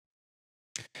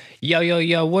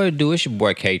Yo, what it do? It's your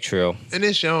boy K Trill. And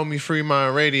it's your homie Free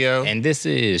Mind Radio. And this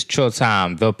is Trill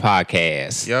Time, the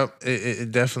podcast. Yep,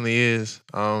 it definitely is.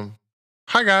 Hi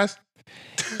guys.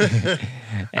 I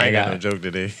ain't got no joke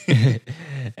today.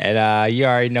 And you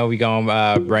already know we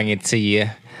gonna bring it to you.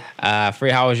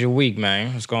 Free, how was your week,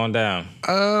 man? What's going down?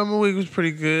 My week was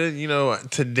pretty good.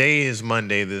 Today is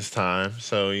Monday this time.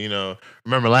 So,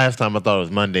 remember last time I thought it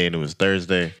was Monday and it was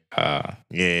Thursday.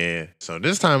 Yeah. So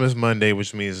this time it's Monday,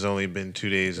 which means it's only been 2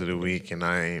 days of the week and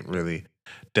I ain't really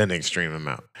done an extreme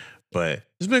amount. But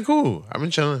it's been cool. I've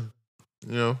been chilling.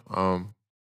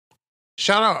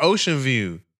 Shout out Ocean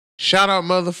View. Shout out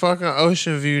motherfucking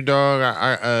Ocean View,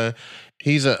 dog.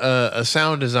 He's a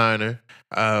sound designer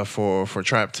for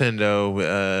Trap Tendo with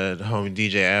the homie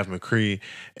DJ Av McCree.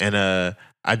 And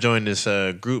I joined this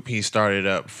group he started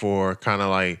up for kind of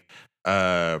like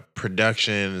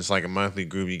production. It's like a monthly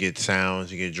group. You get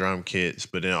sounds, you get drum kits,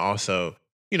 but then also,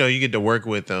 you get to work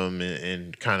with them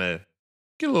and kind of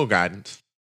get a little guidance.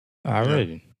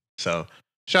 Already. So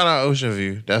shout out Ocean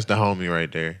View. That's the homie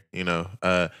right there.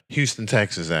 Houston,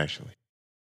 Texas, actually.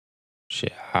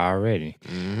 Shit, already.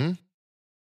 Mm-hmm.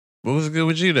 What was good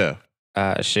with you though?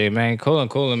 Shit, man,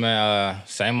 coolin', man.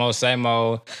 Same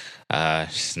old.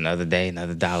 Just another day,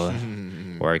 another dollar.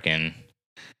 Working,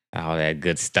 all that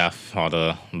good stuff, all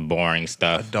the boring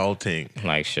stuff. Adulting.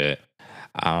 Like shit.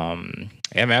 Yeah,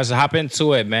 man, let's hop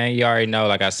into it, man. You already know,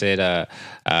 like I said,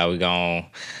 we gonna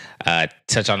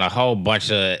touch on a whole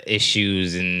bunch of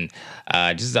issues and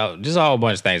just a whole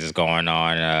bunch of things that's going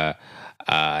on.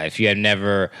 If you have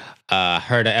never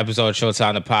heard an episode of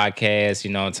Showtime the podcast,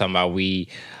 I'm talking about we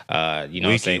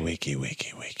wiki. we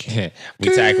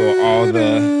tackle all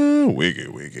the wiki.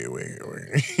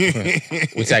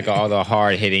 we tackle all the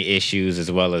hard hitting issues as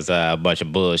well as a bunch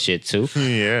of bullshit too.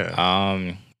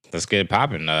 Yeah. Let's get it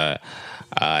popping. The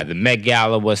Met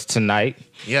Gala was tonight.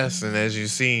 Yes, and as you've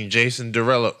seen, Jason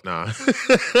Derulo. Nah,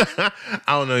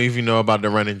 I don't know if you know about the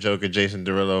running joke of Jason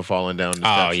Derulo falling down the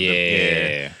steps. Oh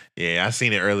yeah. Yeah, I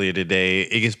seen it earlier today.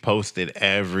 It gets posted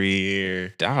every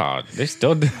year. Dog, they're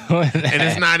still doing that. And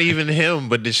it's not even him,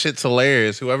 but the shit's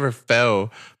hilarious. Whoever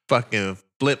fell fucking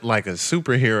flipped like a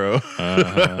superhero.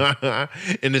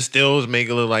 And the stills make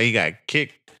it look like he got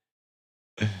kicked.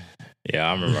 Yeah,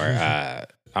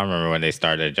 I remember when they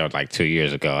started that joke like 2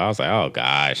 years ago. I was like, oh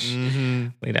gosh,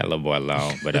 leave that little boy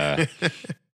alone. But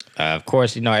of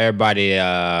course, everybody,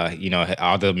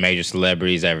 all the major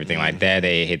celebrities, everything like that,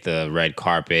 they hit the red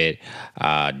carpet,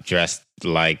 dressed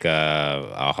like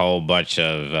a whole bunch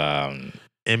of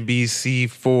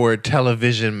NBC4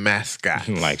 television mascots.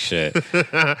 Like shit.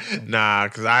 Nah,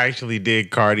 because I actually did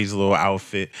Cardi's little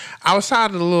outfit. Outside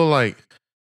of the little like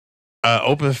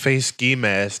open face ski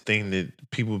mask thing that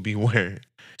people be wearing.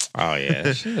 Oh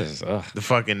yeah, shit is, the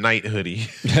fucking night hoodie.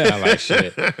 Like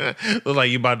shit. Look like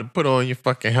you about to put on your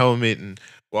fucking helmet and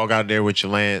walk out there with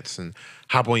your lance and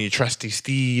hop on your trusty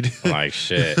steed. Like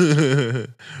shit.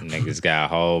 Niggas got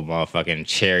whole motherfucking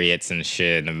chariots and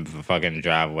shit in the fucking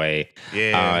driveway.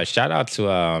 Yeah. Shout out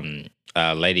to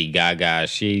Lady Gaga.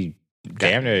 She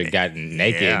damn near got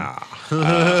naked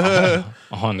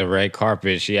on the red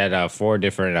carpet. She had 4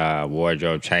 different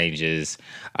wardrobe changes,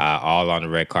 all on the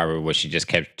red carpet, where she just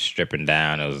kept stripping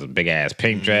down. It was a big ass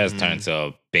pink dress, turned to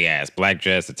a big ass black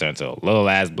dress, it turned to a little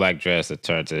ass black dress, it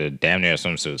turned to damn near a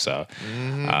swimsuit. So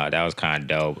that was kind of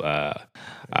dope.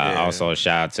 Also,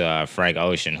 shout out to Frank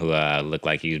Ocean, who looked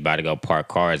like he was about to go park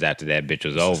cars after that bitch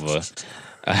was over.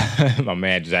 My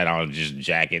man just had on just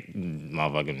jacket,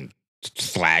 motherfucking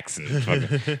slacks and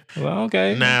fucking. Well,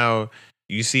 okay. Now,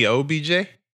 you see OBJ?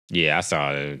 Yeah, I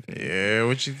saw it. Yeah,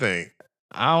 what you think?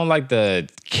 I don't like the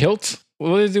kilt.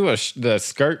 What is it? The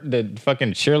skirt, the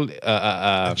fucking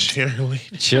cheerleader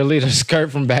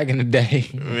skirt from back in the day.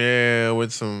 Yeah,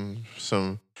 with some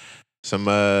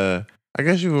I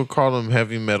guess you would call them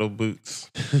heavy metal boots.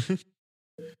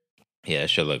 Yeah, it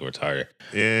should look retarded.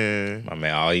 Yeah. My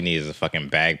man, all he needs is a fucking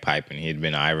bagpipe and he'd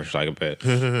been Irish like a bit.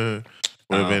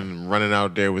 Would have been running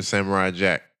out there with Samurai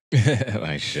Jack.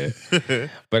 Like shit.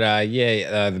 But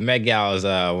the Met Gala is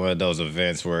one of those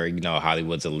events where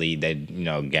Hollywood's elite, they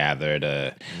gather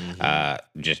to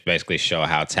just basically show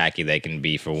how tacky they can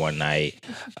be for one night.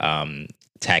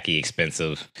 Tacky,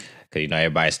 expensive, because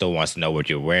everybody still wants to know what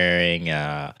you're wearing.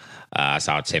 I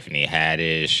saw Tiffany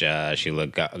Haddish. She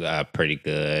looked pretty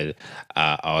good.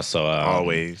 Also,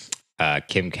 always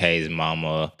Kim K's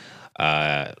mama.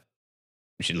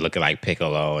 She looking like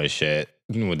Piccolo and shit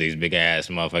with these big ass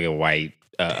motherfucking white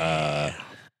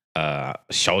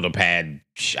shoulder pad.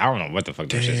 I don't know what the fuck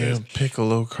this shit is.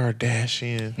 Piccolo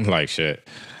Kardashian. Like shit.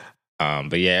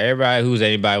 But yeah,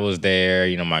 anybody was there.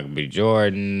 You know, Michael B.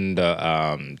 Jordan,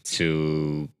 not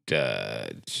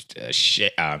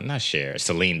Cher,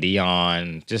 Celine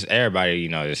Dion, just everybody. You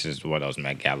know, this is one of those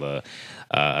Met Gala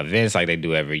events like they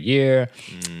do every year,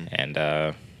 and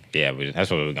yeah,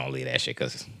 that's what we're gonna leave that shit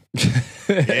because.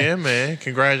 Yeah, man!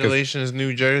 Congratulations,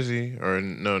 New Jersey or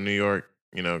no New York.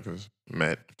 You know, because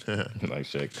Met. Like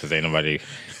shit, because ain't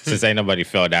nobody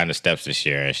fell down the steps this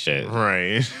year and shit.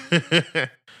 Right.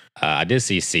 I did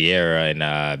see Sierra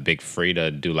and Big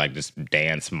Frida do like this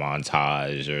dance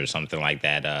montage or something like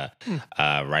that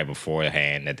right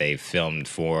beforehand that they filmed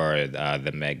for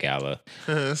the Met Gala.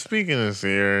 Speaking of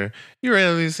Sierra, you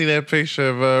randomly see that picture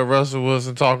of Russell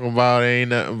Wilson talking about ain't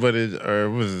nothing but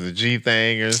was it the G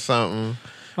thing or something?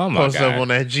 Oh my Post God. up on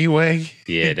that G-Way.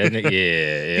 Yeah, doesn't it?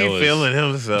 Yeah. He feeling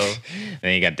himself.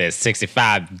 Then he got that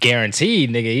 65 guaranteed,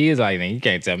 nigga. He's like, you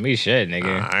can't tell me shit,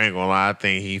 nigga. I ain't gonna lie. I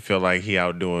think he feel like he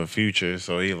outdoing Future.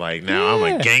 So he like, now I'm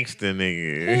a gangster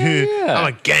nigga. Yeah.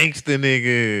 I'm a gangster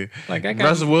nigga. Like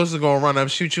Russell Wilson gonna run up,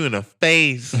 shoot you in the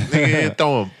face. Nigga,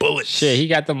 throwing bullets. Shit, he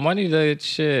got the money to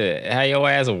shit. Have your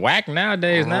ass whacked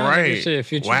nowadays. Now, right. Nigga, shit,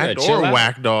 Future whacked or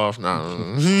whacked off.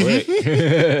 No.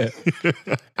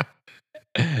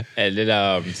 And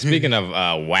then, speaking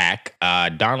of whack,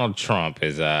 Donald Trump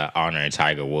is honoring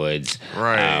Tiger Woods,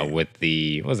 right? With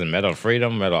the Medal of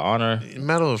Freedom, Medal of Honor,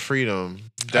 Medal of Freedom.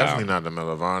 Definitely not the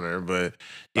Medal of Honor, but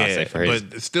yeah,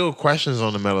 but still questions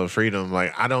on the Medal of Freedom.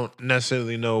 Like, I don't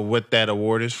necessarily know what that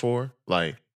award is for.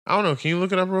 Like, I don't know. Can you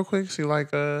look it up real quick? See, like,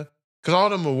 because all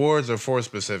them awards are for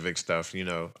specific stuff, you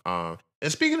know.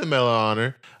 And speaking of Medal of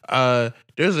Honor,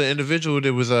 there's an individual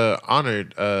that was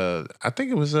honored. I think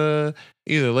it was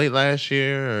either late last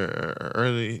year or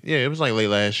early. Yeah, it was like late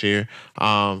last year.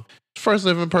 First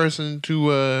living person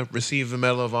to receive the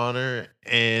Medal of Honor,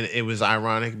 and it was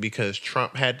ironic because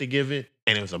Trump had to give it,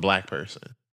 and it was a black person.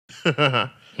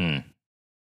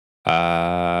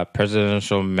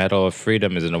 Presidential Medal of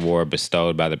Freedom is an award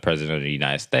bestowed by the President of the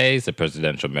United States. The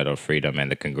Presidential Medal of Freedom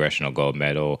and the Congressional Gold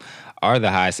Medal are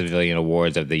the highest civilian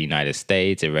awards of the United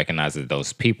States. It recognizes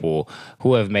those people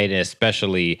who have made an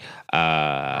especially,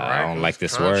 I don't like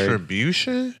this word.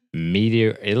 Contribution?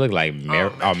 It looked like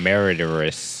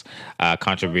meritorious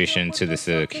contribution to the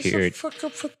security.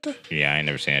 Yeah, I ain't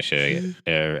never seen that shit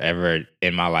ever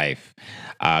in my life.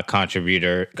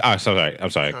 Contribution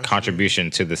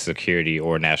to the security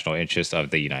or national interests of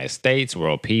the United States,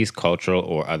 world peace, cultural,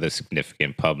 or other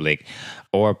significant public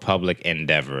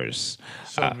endeavors.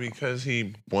 So because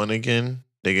he won again,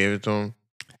 they gave it to him?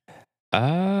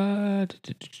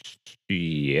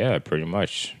 Yeah, pretty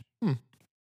much.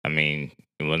 I mean,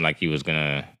 it wasn't like he was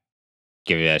gonna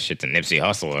give that shit to Nipsey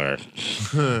Hussle or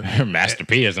Master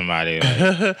P or somebody.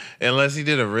 Like. Unless he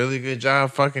did a really good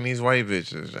job fucking these white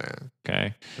bitches, man.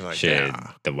 Okay. Like, shit,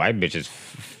 yeah. The white bitches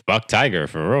fuck Tiger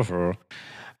for real.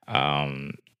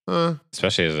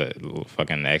 Especially as a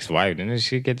fucking ex-wife. Didn't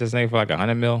she get this nigga for like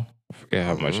 $100 million? I forget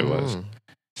how much it was.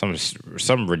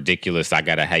 Some ridiculous. I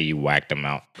gotta have you whack them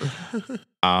out.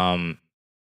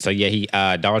 So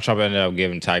yeah, Donald Trump ended up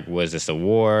giving Tiger Woods this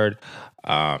award.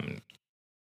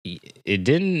 It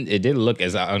didn't look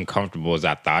as uncomfortable as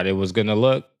I thought it was gonna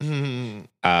look.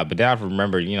 But then I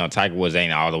remember, you know, Tiger Woods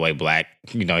ain't all the way black.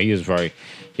 You know, he was probably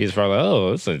like,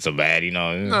 oh, this ain't so bad. You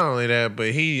know, not only that,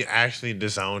 but he actually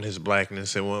disowned his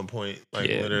blackness at one point. Like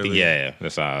literally, yeah,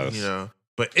 that's how. You know,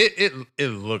 but it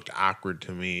looked awkward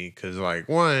to me because, like,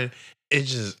 one, it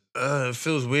just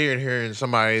feels weird hearing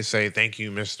somebody say thank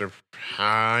you, Mr.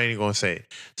 I ain't gonna say it.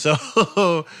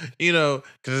 So you know,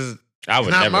 because I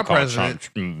would never call Trump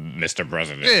Mr.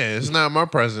 President. Yeah, it's not my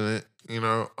president. You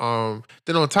know.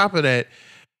 Then on top of that,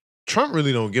 Trump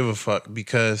really don't give a fuck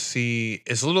because see,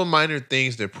 it's little minor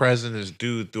things that presidents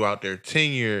do throughout their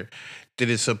tenure that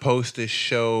is supposed to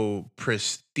show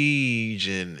prestige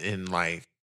and like,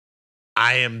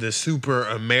 I am the super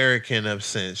American of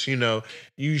sense. You know,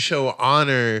 you show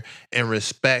honor and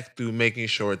respect through making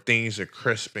sure things are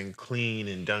crisp and clean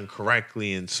and done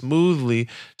correctly and smoothly.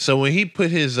 So when he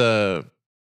put his medal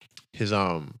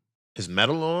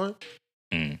on,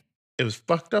 it was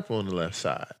fucked up on the left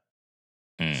side.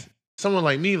 Someone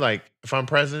like me, like, if I'm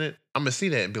president, I'm gonna see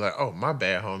that and be like, oh, my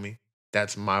bad, homie.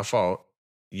 That's my fault.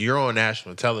 You're on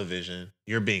national television.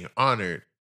 You're being honored.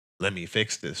 Let me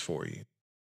fix this for you.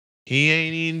 He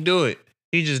ain't even do it.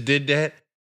 He just did that,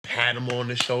 pat him on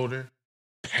the shoulder,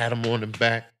 pat him on the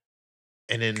back,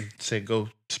 and then said, go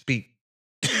speak.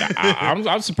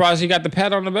 I'm surprised he got the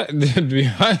pat on the back, to be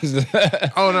honest.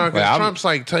 Oh, no, because Trump's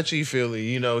like touchy-feely.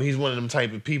 You know, he's one of them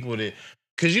type of people that,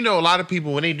 because you know, a lot of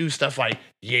people, when they do stuff like,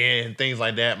 yeah, and things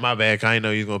like that, my bad, I didn't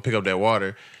know you was going to pick up that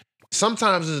water.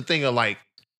 sometimes it's a thing of like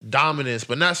dominance,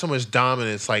 but not so much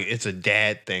dominance. Like it's a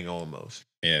dad thing almost.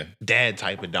 Yeah. Dad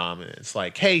type of dominance.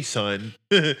 Like, hey, son,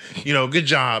 good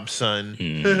job, son.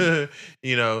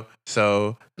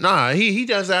 So nah, he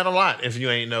does that a lot. If you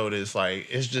ain't noticed, like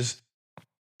it's just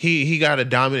he got a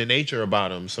dominant nature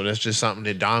about him. So that's just something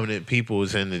that dominant people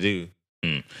tend to do.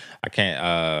 I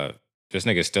can't. This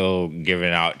nigga still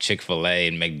giving out Chick-fil-A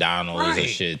and McDonald's and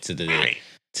shit to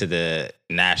the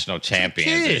national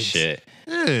champions and shit.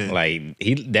 Yeah. Like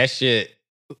that shit.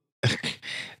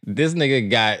 This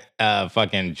nigga got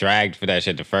fucking dragged for that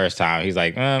shit the first time. He's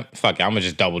like, fuck it, I'm gonna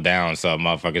just double down so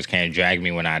motherfuckers can't drag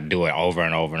me when I do it over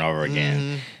and over and over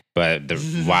again. But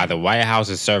why the White House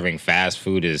is serving fast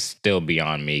food is still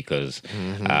beyond me because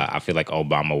I feel like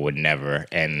Obama would never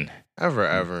and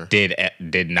ever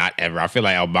did not ever. I feel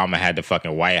like Obama had the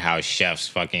fucking White House chefs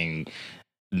fucking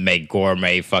make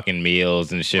gourmet fucking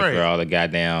meals and shit for all the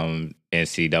goddamn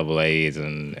NCAAs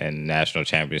and national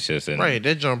championships. And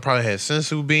that joint probably had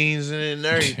sensu beans in it and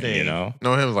everything. Know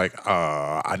him like,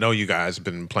 I know you guys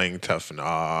been playing tough and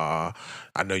I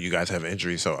know you guys have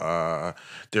injuries, so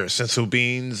there are sensu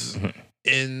beans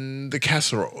in the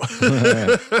casserole.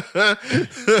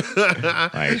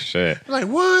 Like shit. Like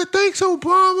what? Thanks,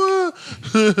 Obama.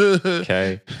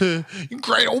 Okay.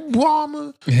 Great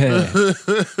Obama.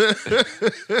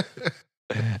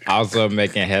 Also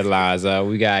making headlines.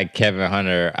 We got Kevin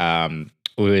Hunter,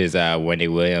 who is Wendy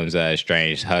Williams'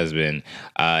 estranged husband.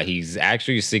 He's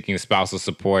actually seeking spousal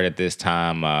support at this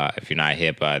time. If you're not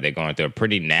hip, they're going through a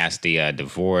pretty nasty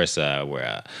divorce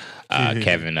where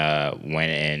Kevin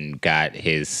went and got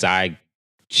his side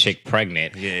chick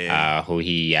pregnant, who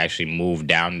he actually moved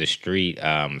down the street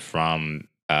from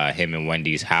him and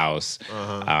Wendy's house,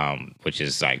 which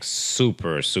is like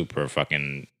super, super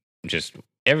fucking just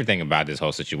everything about this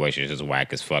whole situation is just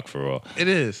whack as fuck for real. It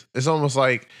is. It's almost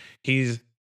like he's,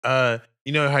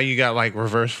 you know how you got like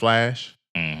reverse Flash?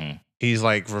 He's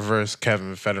like reverse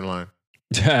Kevin Federline.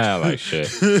 Like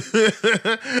shit.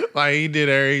 Like he did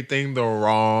everything the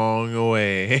wrong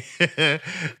way.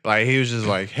 Like he was just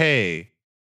like, hey,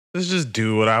 let's just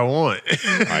do what I want.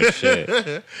 Like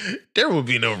shit. There will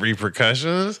be no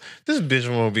repercussions. This bitch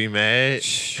won't be mad.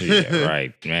 Yeah,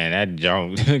 right. Man, that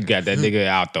junk got that nigga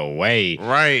out the way.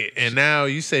 Right. And now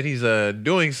you said he's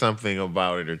doing something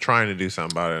about it or trying to do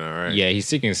something about it, all right? Yeah, he's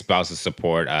seeking spousal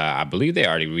support. I believe they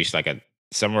already reached like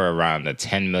somewhere around the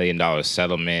 $10 million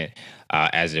settlement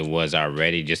as it was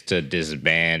already, just to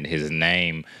disband his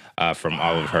name from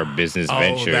all of her business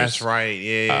ventures. Oh, that's right.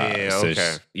 Yeah, okay.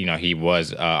 So, he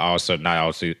was also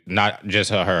not just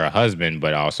her husband,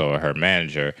 but also her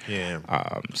manager. Yeah.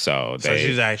 So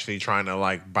she's actually trying to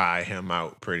like buy him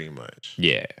out, pretty much.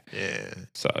 Yeah. Yeah.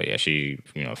 So yeah, she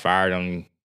divorce him,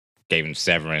 gave him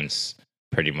severance,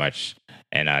 pretty much,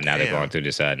 and now they're going through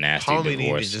this nasty Homie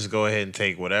divorce. Need to just go ahead and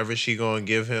take whatever she gonna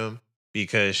give him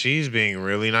because she's being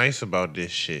really nice about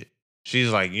this shit.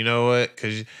 She's like, you know what?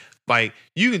 Because like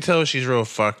you can tell she's real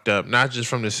fucked up, not just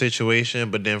from the situation,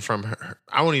 but then from her.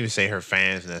 I won't even say her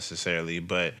fans necessarily,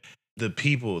 but the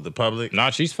people, the public.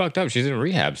 No, she's fucked up. She's in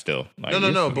rehab still. Like,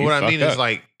 no. But what I mean is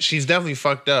like she's definitely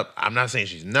fucked up. I'm not saying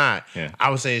she's not. Yeah. I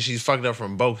was saying she's fucked up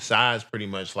from both sides, pretty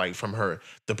much. Like from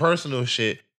the personal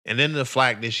shit, and then the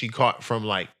flack that she caught from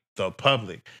like the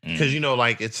public, because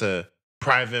like it's a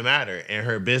private matter, and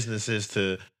her business is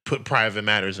to put private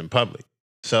matters in public.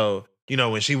 So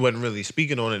when she wasn't really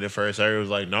speaking on it at first, everybody was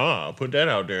like, nah, put that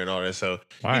out there and all that. So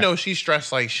she's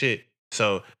stressed like shit.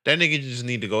 So that nigga just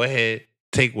need to go ahead,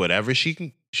 take whatever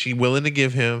she willing to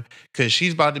give him, because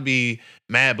she's about to be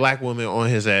mad black woman on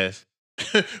his ass.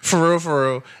 For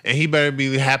real. And he better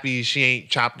be happy she ain't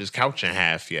chopped his couch in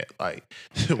half yet. Like,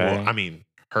 well, I mean,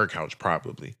 her couch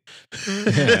probably.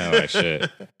 Yeah, like shit.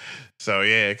 So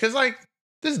yeah, because like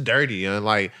this dirty, and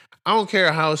like I don't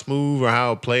care how smooth or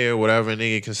how play or whatever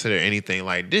nigga consider anything,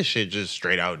 like this shit just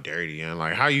straight out dirty. And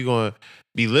like how you gonna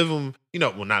be living,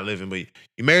 well not living, but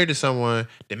you married to someone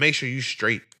that makes sure you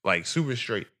straight, like super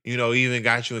straight, even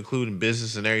got you including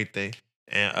business and everything.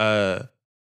 And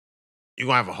you're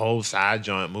gonna have a whole side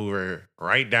joint mover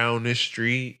right down this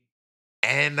street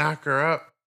and knock her up.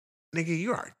 Nigga,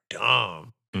 you are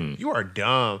dumb. You are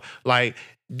dumb. Like,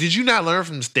 did you not learn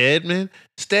from Stedman?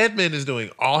 Stedman is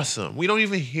doing awesome. We don't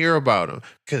even hear about him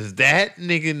because that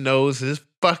nigga knows his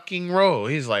fucking role.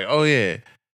 He's like, oh yeah,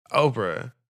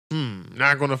 Oprah,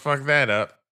 not gonna fuck that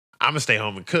up. I'm gonna stay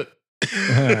home and cook.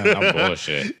 I'm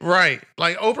bullshit. Right.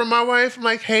 Like Oprah, my wife, I'm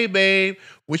like, hey babe,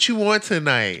 what you want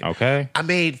tonight? Okay. I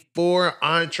made 4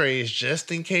 entrees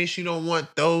just in case you don't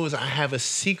want those. I have a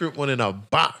secret one in a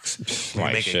box. We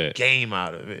make a game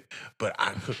out of it. But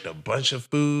I cooked a bunch of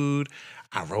food.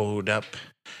 I rolled up.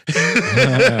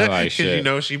 Like shit. You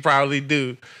know she probably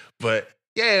do. But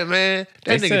yeah, man,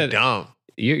 that They nigga said- dumb.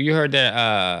 You heard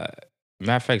that?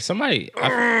 Matter of fact, somebody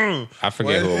I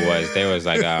forget who it was. They was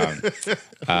like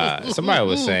somebody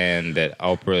was saying that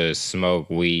Oprah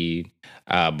smoked weed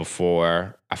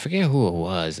before. I forget who it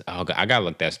was. Oh, I gotta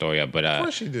look that story up. But Of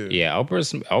course she do. yeah,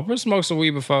 Oprah smoked some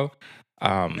weed before.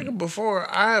 Nigga, before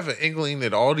I have an inkling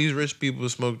that all these rich people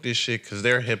smoke this shit because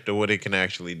they're hip to what it can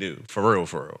actually do. For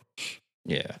real.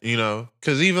 Yeah. You know,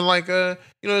 because even like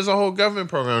there's a whole government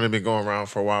program that been going around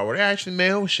for a while where they actually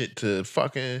mail shit to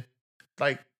fucking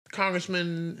like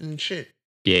congressmen and shit.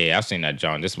 Yeah, I've seen that,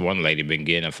 John. This one lady been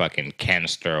getting a fucking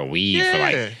canister of weed for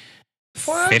like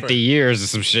forever. 50 years or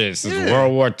some shit since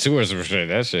World War II or some shit.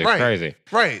 That shit crazy.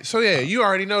 Right. So yeah, you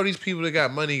already know these people that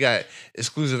got money got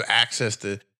exclusive access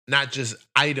to not just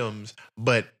items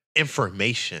but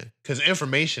information. Because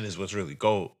information is what's really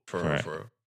gold for real.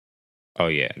 Oh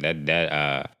yeah,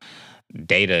 that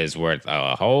data is worth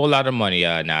a whole lot of money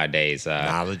nowadays.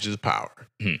 Knowledge is power.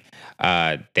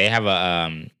 They have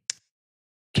a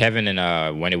Kevin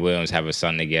and Wendy Williams have a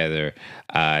son together.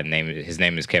 His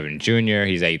name is Kevin Jr.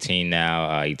 He's 18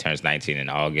 now. He turns 19 in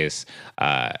August.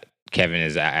 Kevin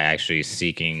is actually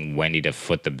seeking Wendy to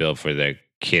foot the bill for their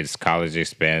kids' college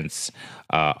expense.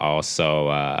 Also,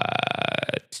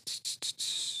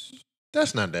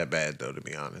 that's not that bad though, to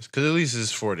be honest, because at least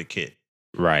it's for the kid.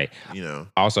 Right. You know.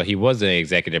 Also, he was an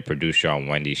executive producer on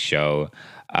Wendy's show.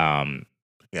 Got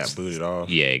booted off.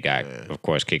 Yeah, he got, of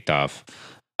course, kicked off.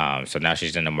 So now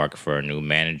she's in the market for a new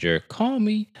manager. Call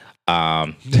me. Call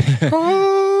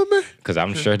me. Because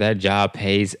I'm sure that job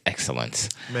pays excellence.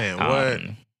 Man, what?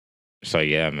 So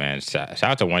yeah, man. Shout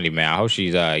out to Wendy, man. I hope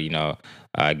she's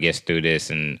gets through this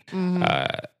and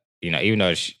even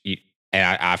though and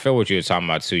I feel what you were talking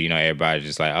about too. You know, everybody's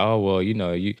just like, oh well, you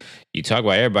talk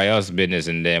about everybody else's business,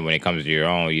 and then when it comes to your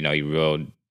own, you real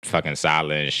fucking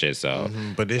silent and shit. So,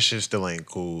 but this shit still ain't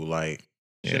cool. Like,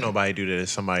 should nobody do that?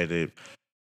 It's somebody that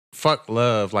fuck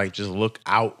love. Like, just look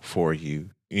out for you.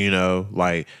 You know,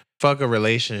 like fuck a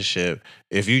relationship.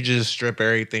 If you just strip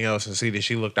everything else and see that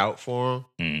she looked out for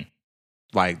him,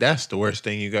 like that's the worst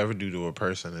thing you could ever do to a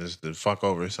person is to fuck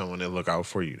over someone that look out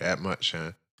for you that much.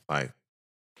 Huh? Like,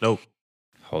 nope.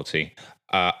 Whole T.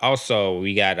 Also,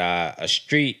 we got a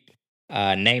street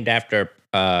named after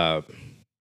our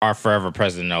forever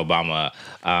President Obama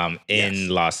in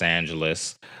Los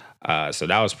Angeles. So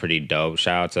that was pretty dope.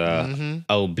 Shout out to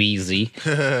OBZ.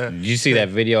 Did you see that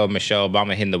video of Michelle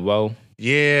Obama hitting the wall?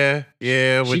 Yeah.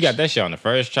 She got that shit on the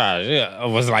first try. It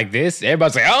was like this.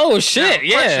 Everybody's like, oh shit,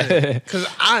 yeah. Because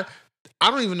I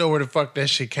don't even know where the fuck that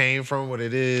shit came from, what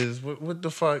it is. What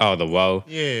the fuck? Oh, the whoa?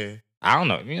 Yeah. I don't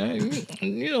know.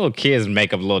 You know, kids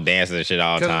make up little dances and shit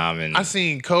all the time. And I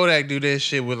seen Kodak do this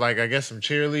shit with like, I guess some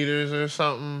cheerleaders or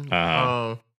something. He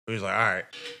was like, all right.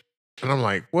 And I'm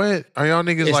like, what? Are y'all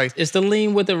niggas like? It's the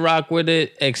lean with it, rock with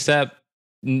it, except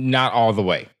not all the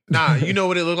way. Nah, you know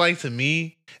what it looked like to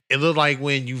me? It looked like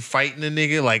when you fighting a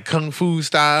nigga like kung fu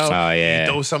style. Oh yeah.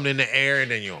 You throw something in the air and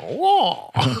then you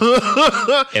whoa.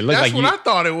 It looked That's like what I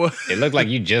thought it was. It looked like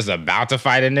you just about to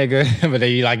fight a nigga, but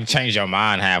then you like change your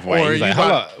mind halfway. Or He's like,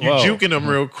 you juking them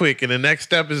real quick, and the next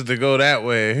step is to go that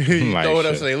way. You like throw it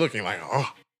up shit. so they looking like,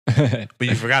 oh. But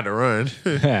you forgot to run.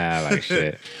 like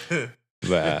shit.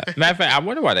 But matter of fact, I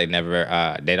wonder why they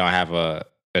don't have a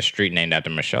street named after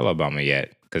Michelle Obama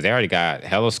yet. Because they already got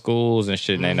hella schools and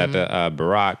shit named after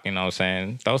Barack, you know what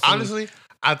I'm saying? Honestly,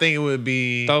 I think it would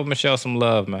be... Throw Michelle some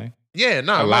love, man. Yeah,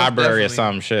 no. A library or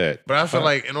some shit. But I feel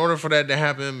like in order for that to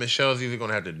happen, Michelle's either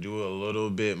going to have to do a little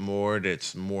bit more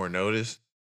that's more noticed,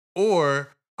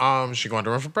 or she's going to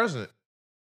run for president.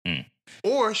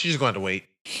 Or she's going to wait.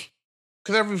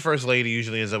 Because every first lady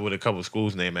usually ends up with a couple of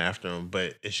schools named after them,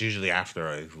 but it's usually after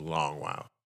a long while.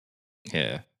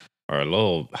 Yeah. Or a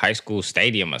little high school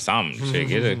stadium or something. Shit,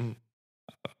 get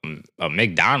a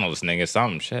McDonald's, nigga,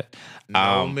 something. Shit.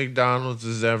 No McDonald's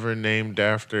is ever named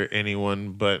after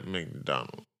anyone but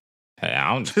McDonald. Hey,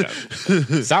 I don't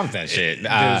something shit.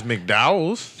 There's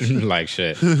McDowell's. like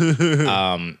shit.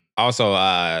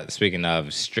 Also, speaking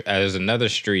of, there's another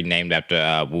street named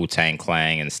after Wu-Tang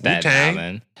Clan in Staten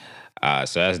Island.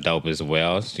 So that's dope as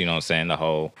well. You know what I'm saying? The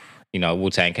whole,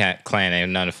 Wu-Tang Clan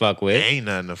ain't nothing to fuck with. Ain't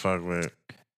nothing to fuck with.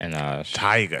 And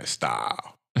Tiger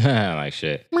style. like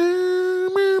shit.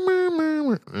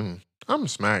 I'm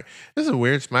smacked. This is a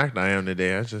weird smacked I am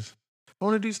today. I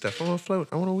want to do stuff. I want to float.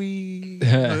 I want to weed.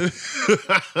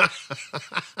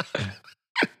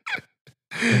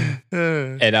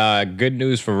 And good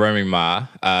news for Remy Ma.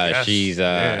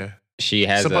 Yes. she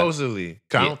has supposedly.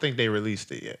 I don't think they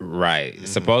released it yet. Right. Mm-hmm.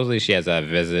 Supposedly, she has a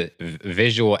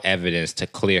visual evidence to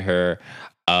clear her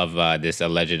of this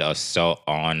alleged assault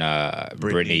on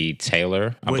Brittany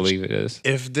Taylor, I believe it is.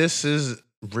 If this is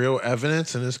real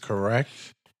evidence and is correct,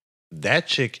 that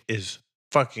chick is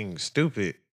fucking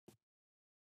stupid.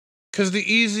 Because the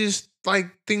easiest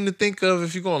thing to think of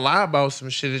if you're gonna lie about some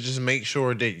shit is just make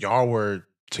sure that y'all were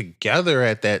together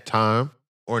at that time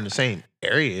or in the same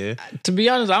area. To be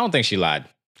honest, I don't think she lied.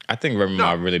 I think Remy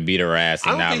Ma really beat her ass.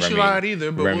 And I don't think she lied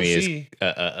either, but Remy we'll see.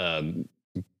 Is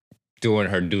doing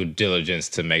her due diligence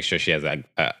to make sure she has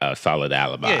a solid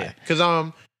alibi. Yeah, because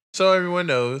so everyone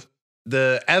knows,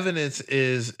 the evidence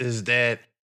is that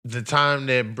the time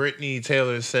that Brittany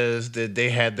Taylor says that they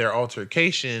had their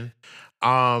altercation,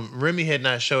 Remy had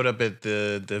not showed up at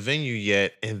the venue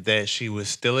yet, and that she was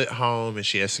still at home, and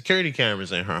she has security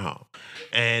cameras in her home,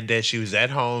 and that she was at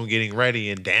home getting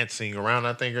ready and dancing around,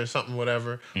 I think, or something,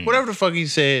 whatever the fuck he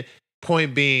said.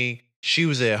 Point being, she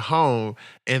was at home,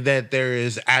 and that there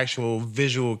is actual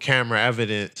visual camera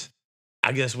evidence,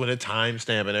 I guess, with a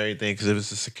timestamp and everything, because if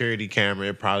it's a security camera,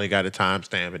 it probably got a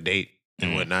timestamp, a date,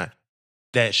 and whatnot,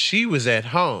 that she was at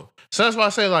home. So that's why I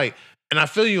say, and I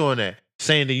feel you on that,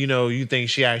 saying that, you think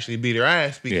she actually beat her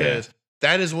ass, because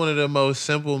that is one of the most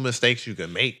simple mistakes you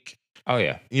can make. Oh,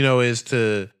 yeah. Is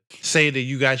to say that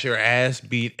you got your ass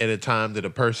beat at a time that a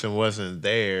person wasn't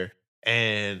there,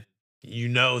 and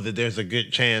that there's a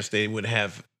good chance they would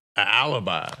have an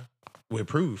alibi with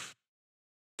proof.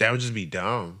 That would just be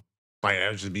dumb. That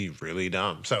would just be really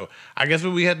dumb. So I guess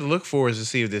what we had to look for is to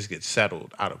see if this gets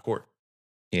settled out of court.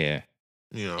 Yeah.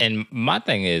 And my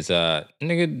thing is,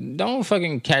 nigga, don't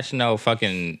fucking catch no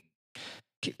fucking...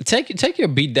 Take your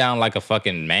beat down like a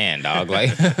fucking man, dog.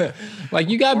 Like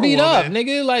you got beat up,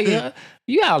 nigga.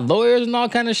 You got lawyers and all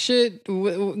kind of shit.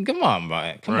 Come on,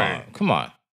 man. Come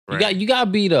on. Right. You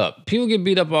got beat up. People get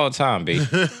beat up all the time, B.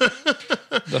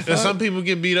 And some people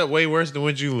get beat up way worse than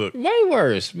what you look. Way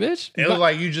worse, bitch. It looks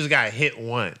like you just got hit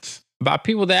once. By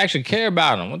people that actually care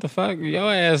about them. What the fuck?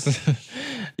 Your ass.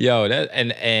 Yo, that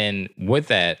and with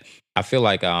that, I feel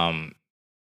like I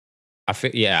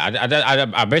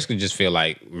basically just feel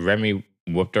like Remy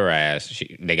whooped her ass.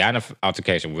 They got in an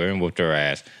altercation. Remy whooped her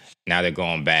ass. Now they're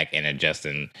going back and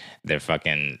adjusting their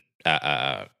fucking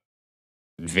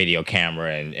video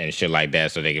camera and shit like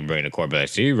that, so they can bring the court back.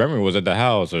 See, Remy was at the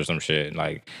house or some shit.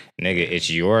 Like, nigga,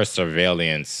 it's your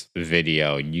surveillance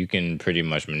video. You can pretty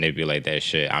much manipulate that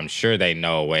shit. I'm sure they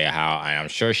know a way how, and I'm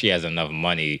sure she has enough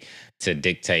money to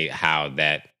dictate how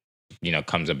that,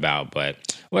 comes about.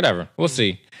 But whatever, we'll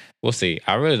see.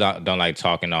 I really don't like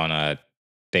talking on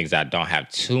things I don't have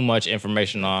too much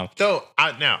information on. So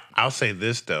I'll say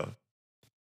this though.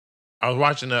 I was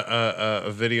watching a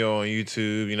video on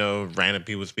YouTube, random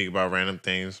people speak about random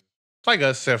things. Like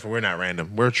us, except for we're not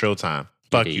random. We're Trill Time.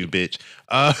 Fuck you, bitch.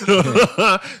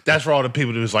 That's for all the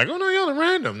people who's like, oh no, y'all are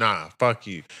random. Nah, fuck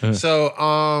you.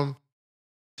 So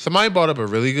somebody brought up a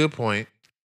really good point.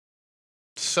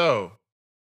 So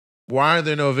why are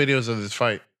there no videos of this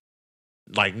fight?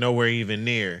 Nowhere even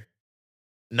near.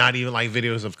 Not even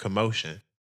videos of commotion.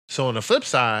 So on the flip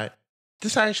side,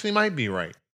 this actually might be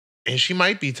right. And she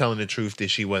might be telling the truth that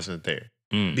she wasn't there.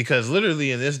 Because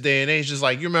literally in this day and age, just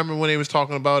you remember when they was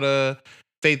talking about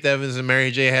Faith Evans and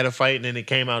Mary J had a fight and then it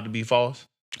came out to be false?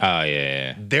 Oh,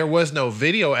 yeah. There was no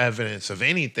video evidence of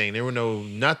anything. There were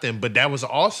nothing. But that was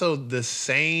also the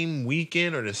same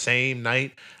weekend or the same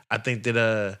night, I think,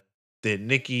 that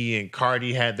Nicki and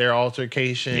Cardi had their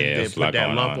altercation. They put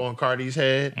that lump on Cardi's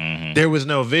head. Mm-hmm. There was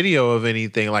no video of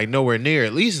anything, nowhere near.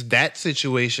 At least that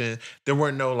situation, there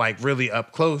weren't no really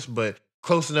up close, but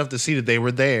close enough to see that they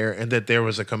were there and that there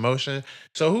was a commotion.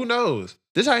 So who knows?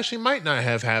 This actually might not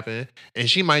have happened, and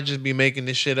she might just be making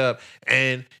this shit up,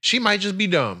 and she might just be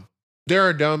dumb. There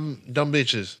are dumb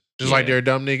bitches. Just like there are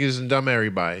dumb niggas and dumb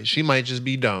everybody. She might just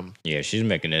be dumb. Yeah, she's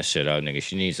making this shit up, nigga.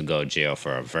 She needs to go to jail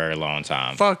for a very long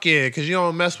time. Fuck yeah, because you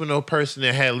don't mess with no person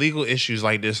that had legal issues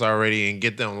like this already and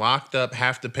get them locked up,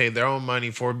 have to pay their own money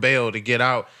for bail to get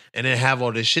out, and then have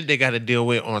all this shit they got to deal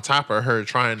with on top of her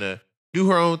trying to do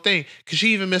her own thing. Because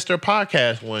she even missed her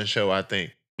podcast one show, I think,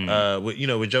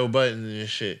 with Joe Budden and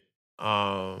shit.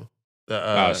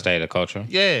 State of Culture.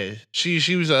 Yeah, she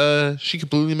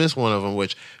completely missed one of them,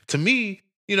 which to me,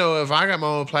 if I got my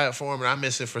own platform and I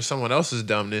miss it for someone else's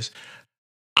dumbness,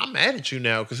 I'm mad at you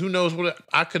now because who knows what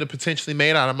I could have potentially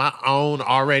made out of my own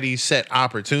already set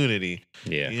opportunity.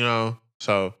 Yeah.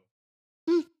 So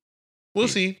we'll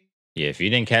see. Yeah, if you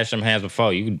didn't catch them hands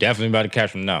before, you definitely about to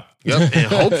catch them now. Yep, and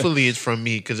hopefully it's from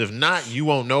me, because if not, you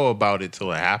won't know about it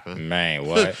till it happens. Man,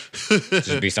 what?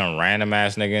 Just be some random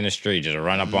ass nigga in the street, just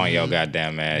run up on your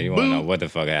goddamn ass. You want to know what the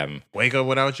fuck happened? Wake up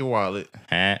without your wallet.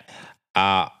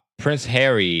 Huh? Prince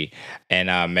Harry and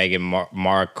Meghan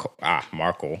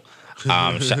Markle.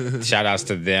 Shout outs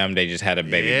to them. They just had a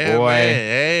baby boy. Man.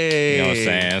 Hey. You know what I'm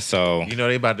saying? So you know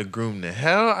they about to groom the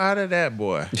hell out of that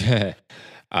boy.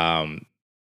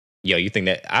 Yo, you think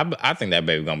that I think that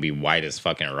baby gonna be white as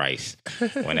fucking rice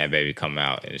when that baby come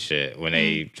out and shit. When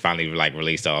they finally like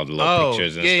release all the little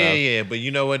pictures and stuff. Yeah. But you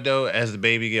know what though? As the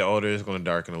baby get older, it's gonna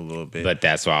darken a little bit. But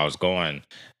that's where I was going.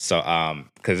 So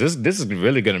because this is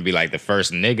really gonna be like the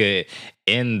first nigga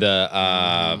in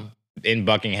the in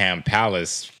Buckingham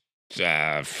Palace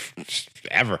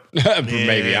ever.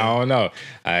 Maybe I don't know.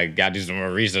 I got to do some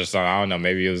more research on. I don't know.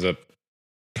 Maybe it was a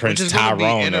Prince Tyrone. Which is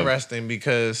gonna be interesting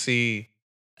because see.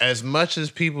 As much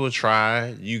as people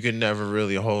try, you can never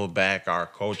really hold back our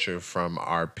culture from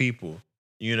our people,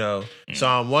 you know? So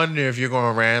I'm wondering if you're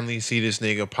going to randomly see this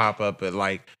nigga pop up at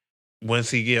like,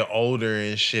 once he get older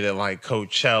and shit at like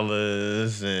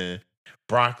Coachellas and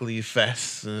Broccoli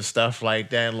Fests and stuff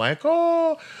like that. Like,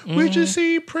 oh, we just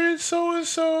see Prince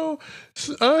so-and-so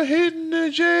hitting the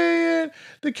J at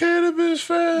the Cannabis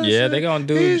Fest. Yeah, they gonna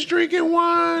do. He's drinking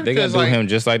wine. They gonna do him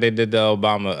just like they did the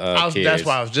Obama kids. That's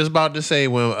what I was just about to say.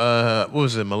 When what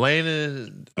was it, Melania?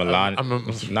 Not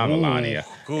Melania.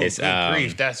 It's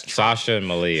grief. That's Sasha and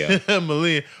Malia.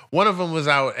 Malia. One of them was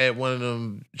out at one of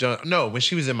them. No, when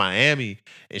she was in Miami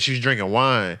and she was drinking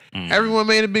wine, everyone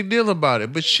made a big deal about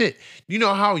it. But shit, you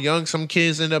know how young some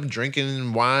kids end up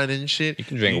drinking wine and shit? You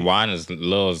can drink wine as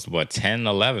little as, 10,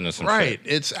 11 or something. Right.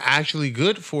 It's actually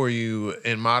good for you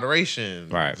in moderation.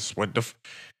 Right. It's what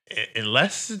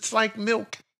unless it's like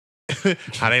milk.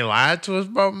 How they lied to us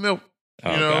about milk.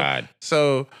 Oh, God.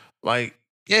 So, like,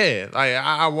 yeah, like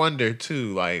I wonder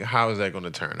too, like, how is that going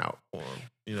to turn out for him?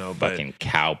 You know, fucking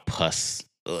cow puss.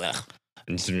 Ugh.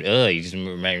 You just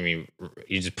made me.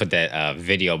 You just put that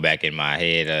video back in my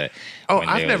head.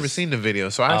 I've never seen the video,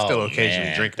 so I still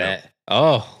occasionally drink that.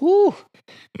 Whew.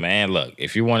 Man, look,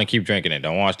 if you want to keep drinking it,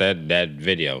 don't watch that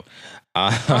video.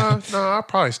 No, I'll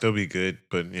probably still be good,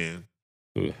 but yeah.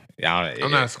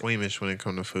 I'm not squeamish when it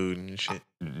comes to food and shit.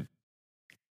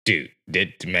 Dude,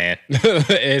 man,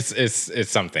 it's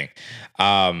something.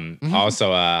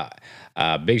 Also,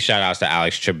 big shout outs to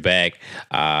Alex Trebek.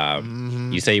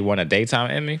 You say you won a daytime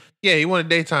Emmy? Yeah, he won a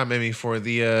daytime Emmy for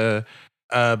the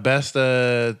best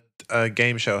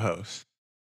game show host.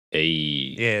 Hey.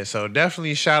 Yeah, so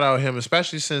definitely shout out him,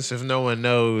 especially since if no one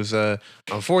knows,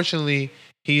 unfortunately,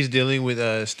 he's dealing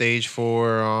with stage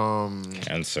 4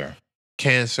 cancer.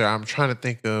 I'm trying to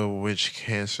think of which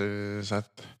cancer it is.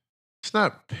 It's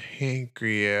not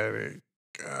pancreatic.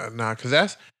 Because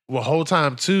that's whole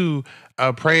time too.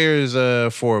 Prayers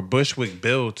for Bushwick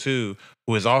Bill too,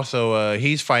 who is also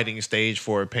he's fighting stage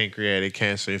 4 pancreatic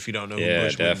cancer. If you don't know who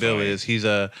Bushwick Bill is, he's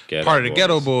part of the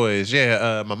Ghetto Boys.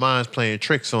 Yeah, my mind's playing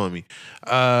tricks on me.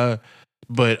 Yeah.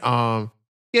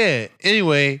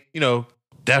 Anyway,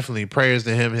 definitely prayers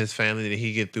to him, his family, that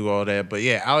he get through all that. But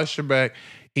yeah, Alex Trebek,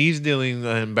 he's dealing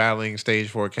and battling stage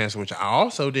 4 cancer, which I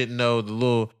also didn't know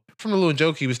from the little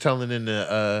joke he was telling in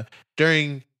the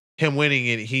during him winning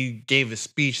it, he gave a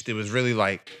speech that was really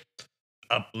like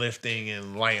uplifting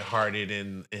and lighthearted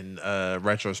in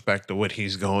retrospect of what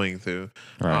he's going through.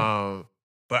 Right.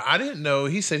 But I didn't know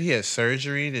he said he had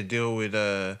surgery to deal with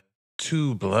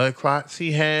 2 blood clots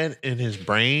he had in his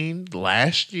brain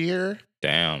last year.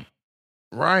 Damn.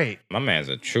 Right. My man's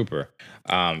a trooper.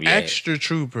 Extra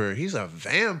trooper. He's a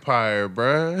vampire,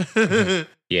 bruh.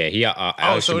 Yeah, he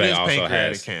Alex Trebek also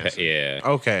has cancer. Yeah.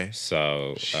 Okay.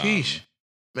 So sheesh.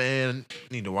 Man,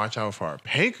 need to watch out for our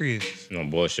pancreas. No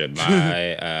bullshit.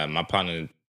 My partner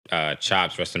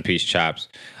Chops, rest in peace, Chops.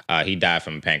 He died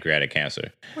from pancreatic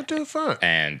cancer. What the fuck?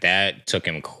 And that took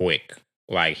him quick.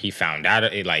 Like he found out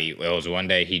it was one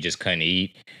day he just couldn't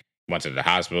eat. Went to the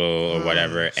hospital or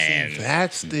whatever, and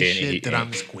that's the shit that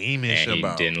I'm squeamish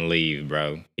about. He didn't leave,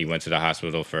 bro. He went to the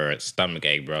hospital for a stomach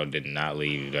ache, bro. Did not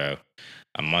leave, bro.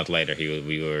 A month later,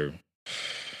 we were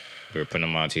putting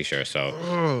him on a t-shirt.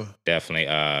 So definitely,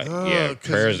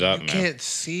 prayers up, man. You can't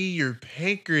see your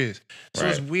pancreas, so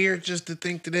it's weird just to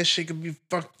think that shit could be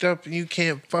fucked up and you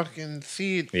can't fucking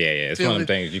see it. Yeah, it's one of them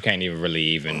things you can't even really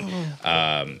even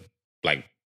like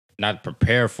not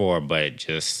prepare for, but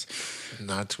just.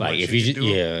 Not too like much.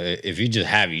 If you just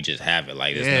have it, you just have it.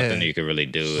 Like there's nothing you can really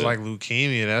do. It's like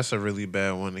leukemia. That's a really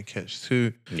bad one to catch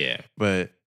too. Yeah. But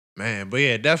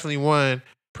yeah, definitely one.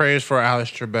 Prayers for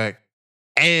Alex Trebek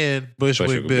and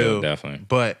Bushwick Bill. Definitely.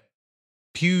 But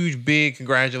huge, big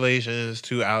congratulations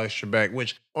to Alex Trebek.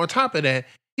 Which on top of that,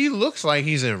 he looks like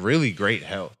he's in really great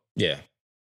health. Yeah.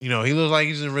 You know, he looks like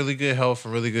he's in really good health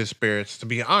and really good spirits. To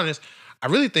be honest, I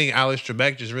really think Alex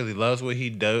Trebek just really loves what he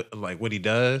does, what he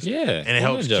does. Yeah. And it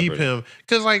helps keep him,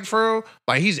 because like for real,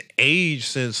 like he's aged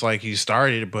since like he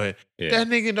started, but that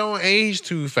nigga don't age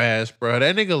too fast, bro.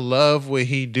 That nigga love what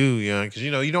he do, young. Because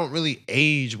you know you don't really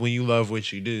age when you love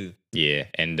what you do. Yeah,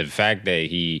 and the fact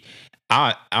that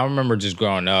I remember just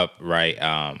growing up,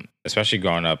 right? Especially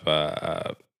growing up,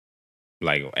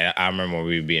 like I remember when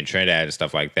we'd be in Trinidad and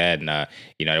stuff like that, and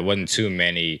you know, there wasn't too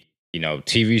many, you know,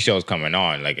 TV shows coming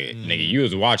on. Like nigga, you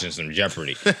was watching some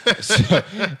Jeopardy. So,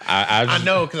 I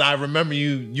know, because I remember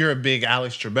you're a big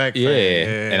Alex Trebek fan.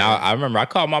 Yeah. And I remember I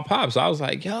called my pops. I was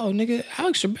like, yo, nigga,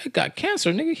 Alex Trebek got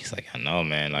cancer, nigga. He's like, I know,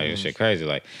 man. Like, this shit crazy.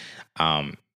 Like,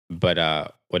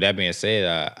 but with that being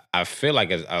said, I feel like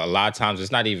a lot of times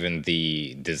it's not even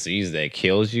the disease that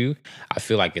kills you. I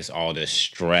feel like it's all the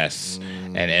stress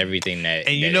and everything that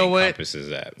encompasses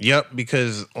that. Yep,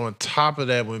 because on top of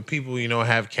that, when people, you know,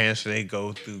 have cancer, they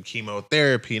go through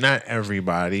chemotherapy. Not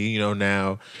everybody, you know,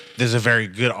 now there's a very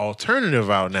good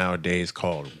alternative out nowadays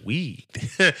called weed.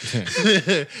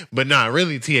 But not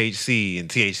really THC and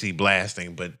THC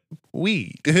blasting, but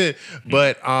weed.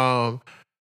 But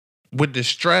with the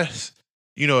stress,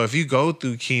 you know, if you go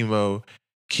through chemo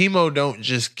don't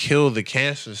just kill the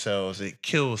cancer cells, it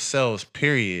kills cells,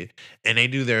 period. And they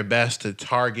do their best to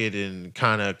target and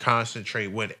kind of concentrate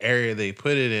what area they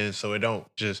put it in so it don't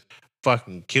just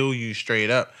fucking kill you straight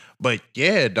up. But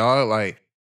yeah, dog, like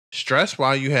stress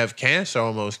while you have cancer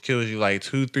almost kills you like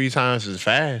 2-3 times as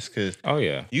fast. Cause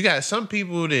you got some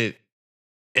people that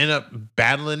end up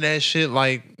battling that shit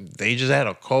like they just had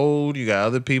a cold. You got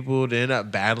other people that end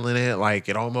up battling it like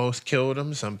it almost killed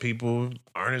them. Some people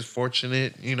aren't as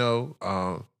fortunate, you know.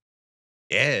 I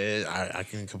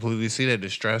can completely see that the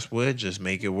stress would just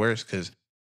make it worse because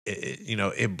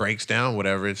it breaks down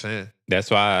whatever it's in. That's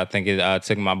why I think it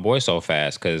took my boy so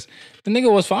fast, because the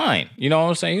nigga was fine. You know what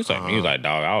I'm saying? He was like,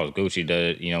 dog, I was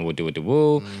Gucci, you know, with the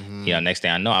woo. Mm-hmm. You know, next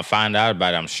thing I know, I find out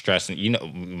about it, I'm stressing. You know,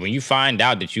 when you find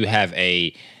out that you have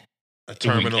a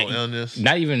terminal illness,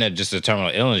 not even just a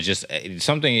terminal illness, just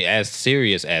something as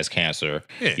serious as cancer,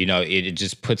 you know, it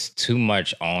just puts too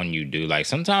much on you, dude. Like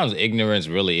sometimes ignorance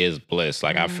really is bliss.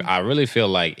 Like I really feel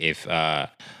like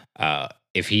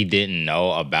if he didn't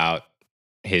know about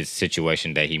his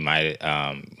situation, that he might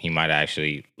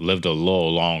actually lived a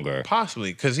little longer,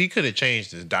 possibly, because he could have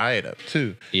changed his diet up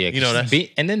too. Yeah, you know,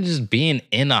 and then just being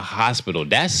in a hospital,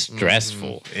 that's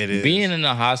stressful. It is. Being in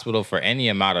a hospital for any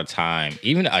amount of time,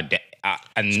 even a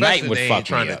night would fuck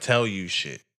trying me to tell you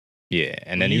shit. Yeah,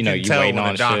 and then you know you waiting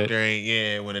on doctor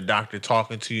shit. When a doctor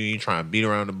talking to you, you trying to beat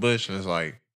around the bush, and it's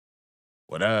like,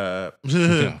 what up?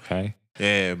 Okay.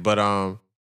 Yeah, but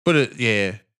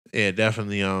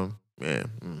definitely yeah,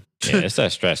 it's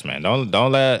that stress, man.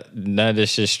 Don't let none of this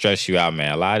shit stress you out,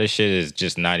 man. A lot of this shit is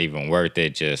just not even worth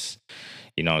it. Just,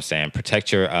 you know what I'm saying,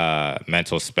 protect your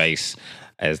mental space,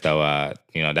 as though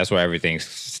you know, that's where everything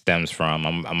stems from.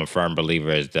 I'm a firm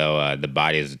believer, as though the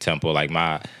body is a temple. Like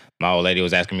my old lady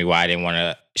was asking me why I didn't want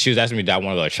to. She was asking me, did I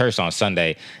want to go to church on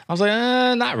Sunday? I was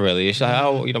like, not really. She's like,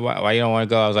 oh, you know, why you don't want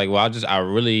to go? I was like, well, I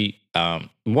really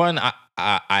one,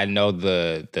 I know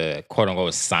the quote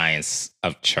unquote science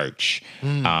of church,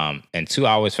 and two,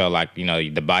 I always felt like, you know,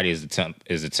 the body is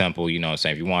the temple. You know what I'm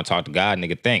saying? If you want to talk to God,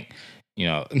 nigga, think. You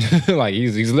know, like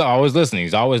he's always listening.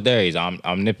 He's always there. He's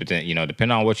omnipotent. You know,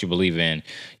 depending on what you believe in.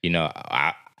 You know,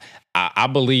 I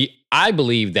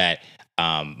believe that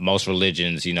most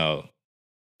religions, you know,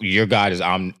 your God is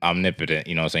omnipotent.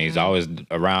 You know what I'm saying? He's always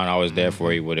around, always there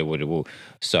for you. Woo.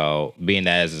 So being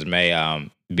that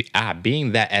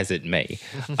as it may,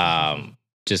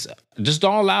 just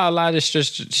don't allow a lot of this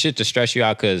shit to stress you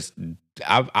out, because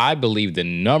I believe the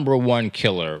number one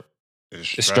killer is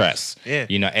stress. Yeah,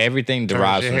 you know, everything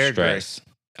derives from stress.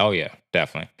 Gray. Oh yeah,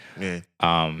 definitely. Yeah.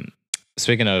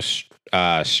 Speaking of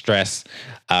stress,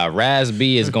 Raz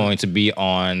B is going to be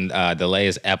on the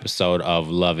latest episode of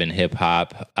Love and Hip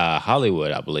Hop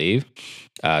Hollywood, I believe.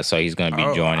 So he's going to be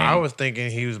joining. I was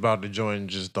thinking he was about to join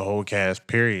just the whole cast,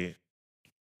 period.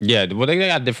 Yeah, well, they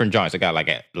got different joints. They got like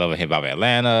Love and Hip Hop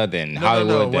Atlanta, then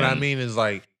Hollywood. No. What I mean is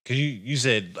like, because you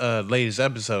said latest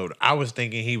episode, I was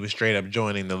thinking he was straight up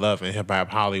joining the Love and Hip Hop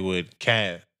Hollywood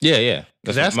cast. Yeah.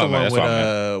 That's the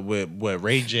one with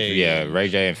Ray J. Yeah, Ray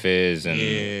J and Fizz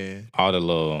and all the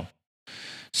little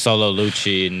Solo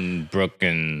Lucci and Brooke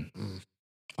and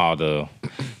all the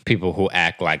people who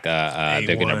act like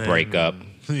they're gonna break up.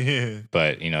 Yeah.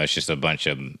 But you know, it's just a bunch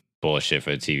of bullshit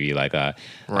for TV. Like,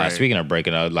 Right. speaking of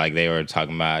breaking up, like they were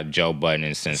talking about Joe Budden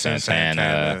and Santana.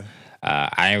 Santana.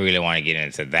 I didn't really want to get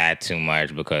into that too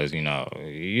much because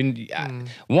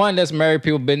one, that's married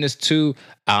people business. Two,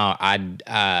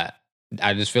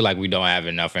 I just feel like we don't have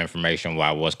enough information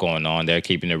about what's going on. They're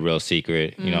keeping it real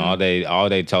secret. You know, all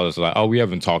they told us was like, oh, we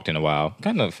haven't talked in a while.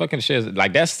 Kind of fucking shit.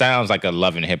 Like that sounds like a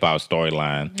Love and Hip Hop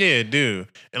storyline. Yeah, dude.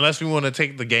 Unless we want to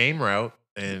take the game route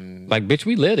and like, bitch,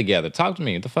 we live together. Talk to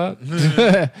me. What the fuck?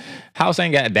 House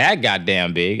ain't got that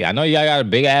goddamn big. I know y'all got a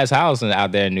big ass house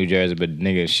out there in New Jersey, but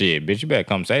nigga, shit, bitch, you better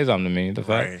come say something to me. What the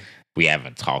fuck? Right. We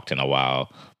haven't talked in a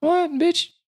while. What,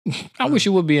 bitch? I wish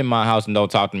you would be in my house and don't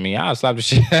talk to me. I'll slap the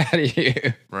shit out of you.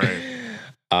 Right.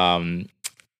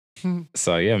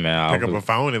 So yeah, man. Pick up a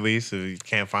phone at least if you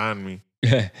can't find me.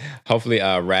 Hopefully,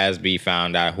 Raz B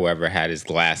found out whoever had his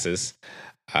glasses.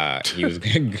 He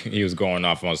was going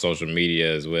off on social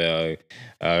media as well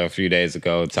a few days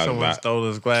ago talking Someone about stole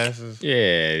his glasses.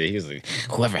 Yeah, he was like,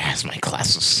 whoever has my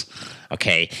glasses.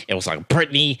 Okay, it was like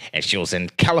Brittany, and she was in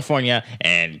California,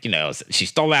 and she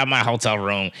stole out of my hotel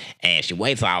room, and she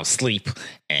waited till I was asleep,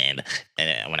 and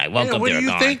when I woke up, what they were do you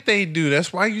gone. think they do?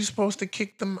 That's why you're supposed to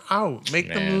kick them out, make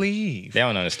them leave. They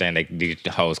don't understand that these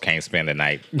hoes can't spend the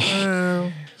night.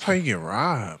 That's how you get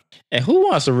robbed. And who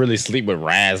wants to really sleep with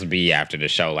Raz B after the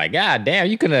show? Like, god damn,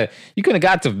 you could have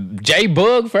got to J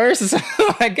Boog first or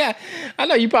something. Like, God, I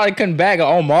know you probably couldn't bag an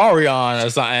Omarion or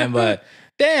something, but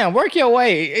damn, work your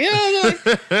way.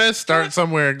 Like, start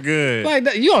somewhere good.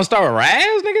 Like, you gonna start with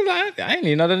Raz, niggas? I ain't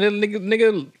even know that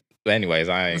nigga. But anyways,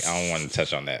 I don't want to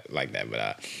touch on that like that.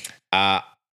 But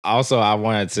also I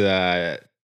wanted to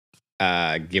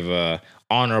give a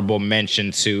honorable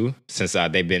mention to, since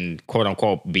they've been quote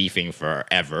unquote beefing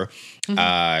forever.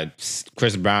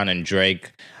 Chris Brown and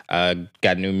Drake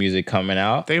got new music coming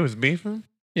out. They was beefing?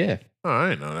 Yeah. Oh, I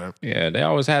didn't know that. Yeah, they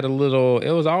always had a little.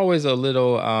 It was always a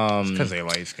little. Because they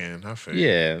light skinned. I feel.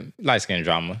 Yeah, light skin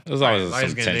drama. It was always light some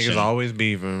skinned tension. niggas always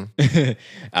beefing. It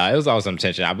was always some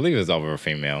tension. I believe it was over a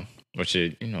female, which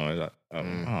I don't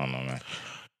know, man.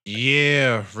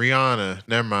 Yeah, Rihanna.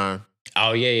 Never mind.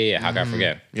 Oh yeah. How could I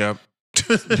forget? Yep.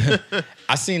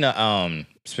 I seen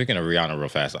speaking of Rihanna, real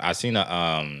fast. I seen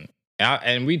and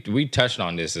we touched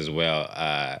on this as well.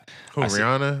 Who,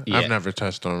 Rihanna? Yeah. I've never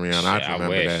touched on Rihanna. I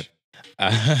remember that.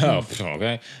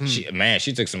 Okay.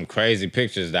 She took some crazy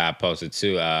pictures that I posted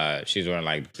too. She's wearing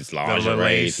like this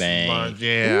lingerie thing.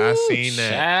 Yeah, I seen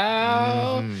that.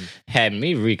 Child, had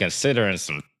me reconsidering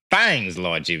some things,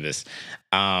 Lord Jeebus.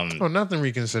 Nothing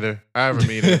reconsider. I ever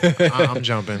meet it. I'm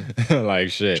jumping.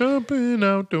 Like shit. Jumping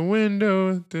out the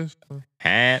window at this point.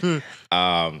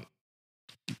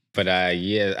 But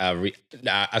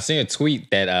I seen a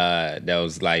tweet that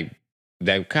was like,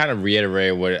 that kind of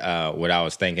reiterated what I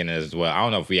was thinking as well. I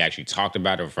don't know if we actually talked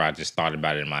about it or if I just thought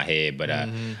about it in my head, but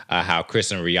how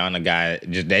Chris and Rihanna got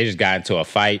into a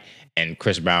fight and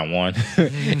Chris Brown won.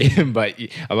 But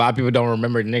a lot of people don't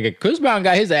remember, nigga, Chris Brown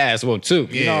got his ass whooped too.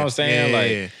 You know what I'm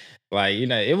saying? Like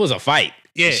it was a fight.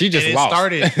 Yeah, she just and lost. It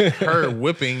started her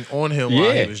whipping on him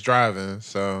while he was driving.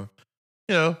 So,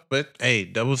 but hey,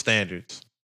 double standards.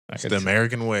 It's the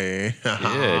American way.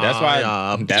 Yeah,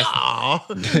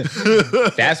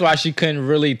 that's why she couldn't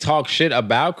really talk shit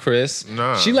about Chris.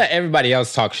 Nah. She let everybody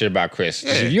else talk shit about Chris.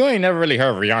 Yeah. You ain't never really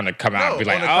heard Rihanna come out and be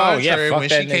like, oh yeah, fuck when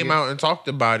that she nigga. came out and talked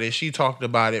about it, she talked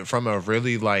about it from a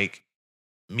really like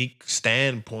meek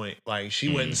standpoint. Like she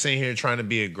wasn't sitting here trying to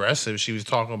be aggressive. She was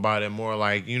talking about it more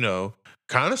like,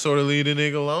 kind of sort of leave the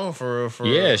nigga alone for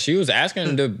yeah, she was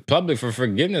asking the public for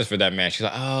forgiveness for that man. She's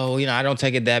like, oh, I don't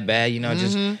take it that bad,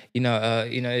 just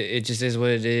it just is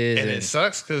what it is. And it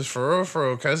sucks because for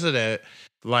real, because of that,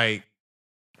 like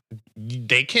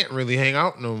they can't really hang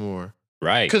out no more.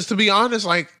 Right. Because to be honest,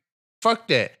 like, fuck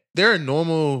that. There are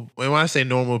normal, and when I say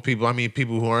normal people, I mean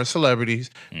people who aren't celebrities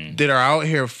that are out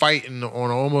here fighting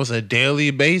on almost a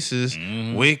daily basis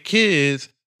with kids,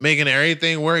 making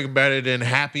everything work better than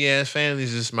happy ass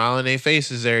families just smiling their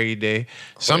faces every day.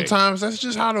 Sometimes that's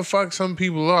just how the fuck some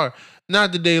people are.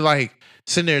 Not that they like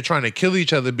sitting there trying to kill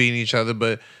each other, beating each other,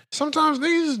 but sometimes they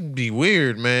just be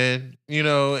weird, man.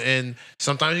 And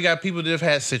sometimes you got people that have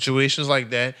had situations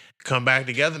like that, come back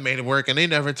together, made it work, and they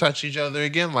never touch each other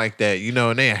again like that,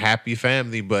 and they a happy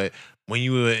family. But when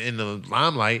you were in the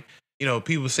limelight,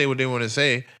 people say what they want to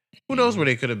say. Who knows where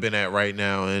they could have been at right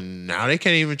now? And now they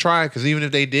can't even try, because even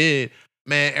if they did,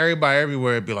 man, everybody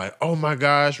everywhere would be like, oh my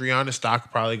gosh, Rihanna's stock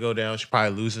could probably go down. She'd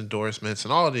probably lose endorsements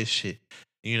and all this shit,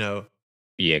 Yeah,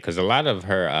 because a lot of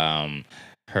her,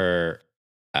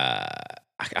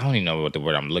 I don't even know what the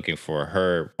word I'm looking for.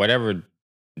 Her, whatever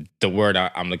the word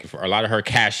I'm looking for. A lot of her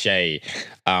cachet,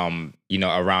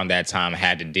 around that time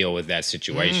had to deal with that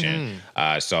situation.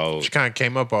 So she kind of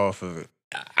came up off of it.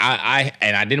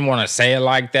 I didn't want to say it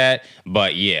like that,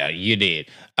 but yeah, you did.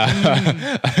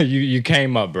 You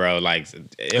came up, bro. Like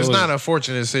it's not a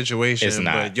fortunate situation, it's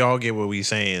not. But y'all get what we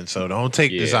saying. So don't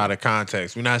take this out of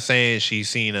context. We're not saying she's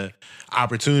seen a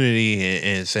opportunity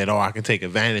and said, "Oh, I can take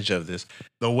advantage of this."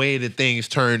 The way that things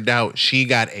turned out, she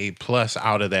got a plus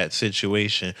out of that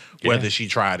situation, whether she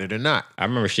tried it or not. I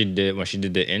remember when she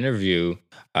did the interview.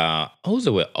 Who was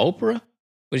it with? Oprah?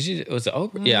 Was it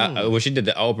Oprah? Yeah, when she did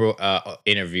the Oprah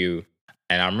interview.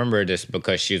 And I remember this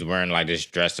because she was wearing like this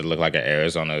dress that looked like an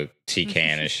Arizona tea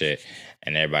can and shit.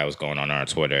 And everybody was going on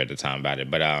Twitter at the time about it.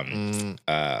 But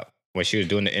when she was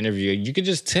doing the interview, you could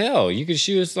just tell.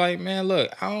 She was like, man,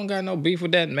 look, I don't got no beef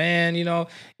with that man.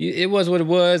 It was what it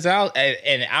was.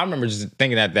 And I remember just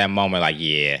thinking at that moment, like,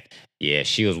 yeah,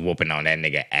 she was whooping on that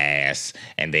nigga ass,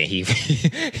 and then he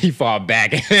fall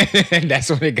back, and that's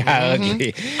when it got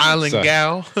ugly. Island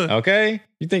gal. Okay,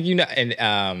 you think you know?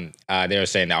 And they were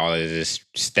saying that all of this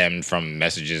stemmed from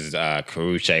messages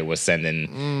Karrueche was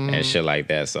sending and shit like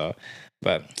that. So,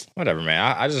 but whatever, man.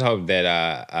 I just hope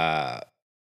that.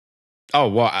 Oh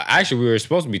well, actually, we were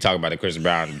supposed to be talking about the Chris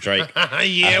Brown Drake.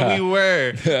 Yeah, we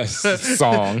were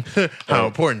song. How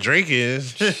important Drake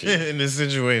is in this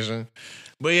situation.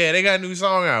 But yeah, they got a new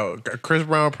song out. Chris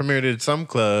Brown premiered it at some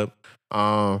club.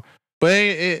 But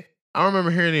I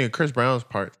remember hearing it in Chris Brown's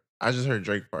part. I just heard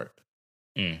Drake part.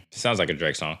 Sounds like a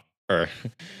Drake song. Or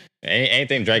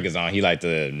anything Drake is on, he like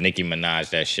to Nicki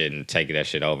Minaj that shit and take that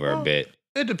shit over a bit.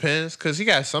 It depends, because he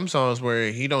got some songs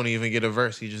where he don't even get a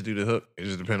verse. He just do the hook. It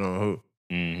just depends on the hook.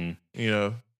 Mm-hmm.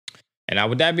 And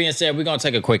with that being said, we're going to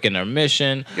take a quick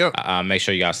intermission. Yep. Make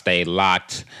sure y'all stay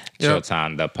locked.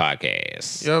 Showtime, the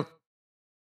podcast. Yep.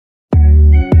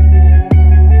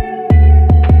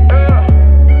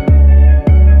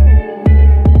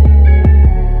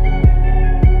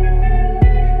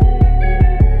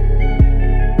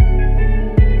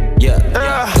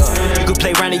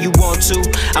 Play around if you want to.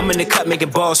 I'm in the cut making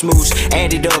boss moves.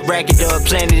 Add it up, rack it up,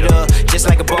 plan it up, just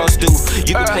like a boss do.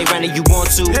 You can play around if you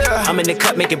want to. I'm in the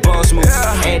cut making boss moves.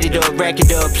 Add it up, rack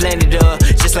it up, plan it up,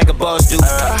 just like a boss do.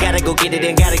 Gotta go get it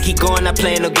and gotta keep going. Not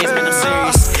playing no games, man, I'm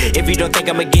serious. If you don't think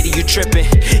I'ma get it, you tripping.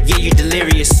 Yeah, you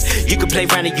delirious. You can play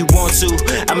around if you want to.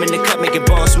 I'm in the cut making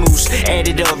boss moves. Add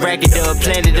it up, rack it up,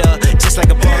 plan it up, just like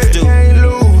a boss do. I can't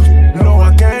lose. No, I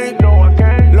can't.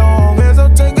 Long as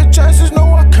I'm taking chances,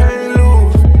 no, I can't lose.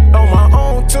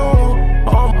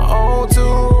 On my own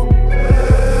too.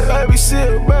 Baby,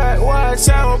 sit back, watch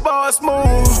how a boss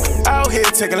move. Out here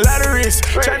taking a lot of risks,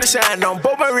 trying to shine on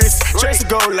both my wrists. Dress to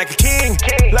go like a king,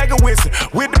 like a wizard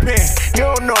with the pen.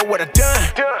 You don't know what I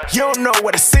done, you don't know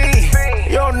what I seen.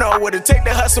 You don't know what it take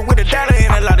to hustle with a dollar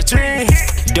and a lot of dreams.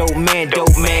 Dope man,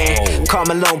 call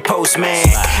my lone postman.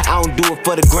 I don't do it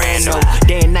for the grand, no.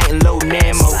 Day and night and low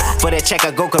ammo. For that check,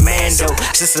 I go commando.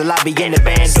 Since the lobby in the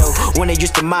bando. When they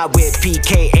used to mob with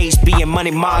PK, HB, and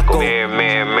Money Marco.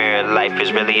 Mirror, life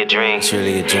is really a dream. It's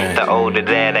really a dream. The older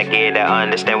that I get, I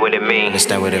understand what it means.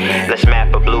 Understand what it means. Let's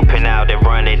map a blueprint out and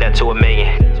run it up to 1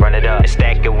 million. Run it up and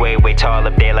stack it way tall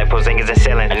up there like Porzingis and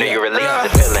ceiling. I knew you released the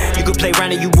feeling. You can play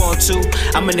around if you want to.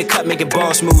 I'm in the cut making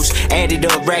boss moves. Add it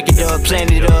up, rack it up,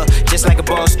 plan it up, just like a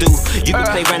boss do. You can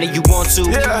play around if you want to.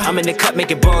 I'm in the cut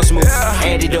making boss moves.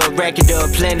 Add it up, rack it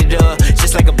up, plan it up,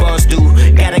 just like a boss do.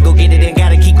 Gotta go get it and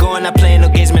gotta keep going. Not playing no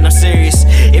games, man, I'm serious.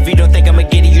 If you don't think I'ma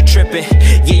get it, you tripping.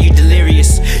 Yeah, you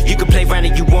delirious. You can play around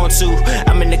if you want to.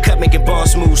 I'm in the cut making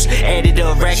boss moves. Add it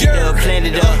up, rack it up, plan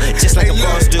it up, just like a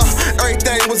boss do.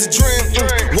 Everything was a dream.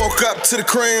 Woke up to the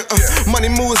cream. Money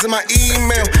moves in my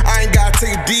email. I ain't gotta tell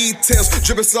you details.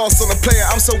 Dripping sauce on the player.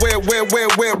 I'm so where.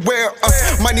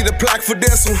 Might need a plaque for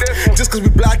this one. Just cause we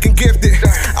black and gifted.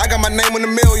 I got my name on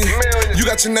the million. You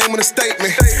got your name on the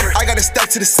statement. I got it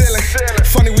stacked to the ceiling.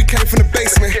 Funny, we came from the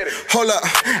basement. Hold up,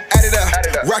 add it up,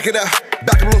 rock it up.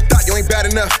 Back up, little thought, you ain't bad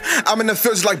enough. I'm in the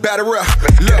field just like batter up.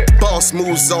 Look, boss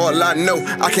moves all I know.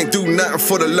 I can't do nothing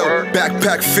for the low.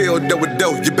 Backpack filled with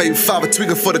dough. Your baby father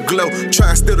tweaking for the glow. Try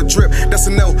and steal the drip, that's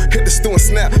a no. Hit the stew and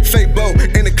snap. Fake bow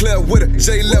in the club with a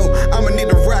J-Lo. I'ma need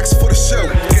the racks for the show.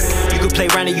 You can play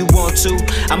around if you want to.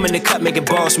 I'm in the cut making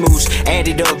boss moves. Add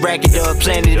it up, rack it up,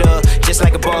 plan it up, just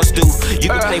like a boss do. You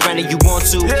can play around if you want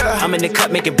to. I'm in the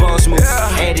cut making boss moves.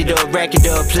 Add it up, rack it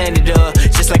up, plan it up,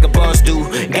 just like a boss do.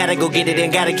 Gotta go get it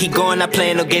and gotta keep going. Not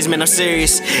playing no games, man, I'm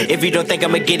serious. If you don't think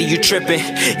I'ma get it, you tripping.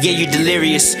 Yeah, you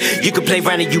delirious. You can play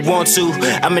around if you want to.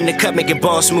 I'm in the cut making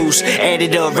boss moves. Add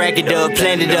it up, rack it up,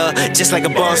 plan it up, just like a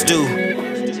boss do.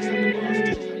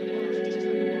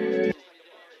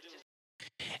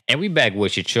 And we back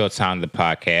with your Chill Time, the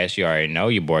podcast. You already know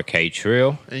your boy K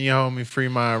Trill. And your homie Free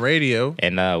Mind Radio.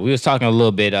 And we was talking a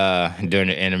little bit during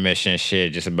the intermission and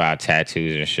shit, just about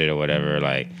tattoos and shit or whatever.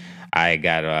 Like I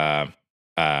got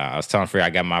I was telling Free I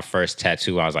got my first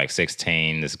tattoo when I was like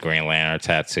 16, this Green Lantern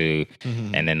tattoo.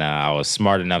 And then I was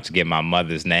smart enough to get my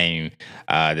mother's name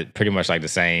pretty much like the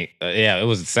same. It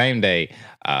was the same day.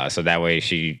 So that way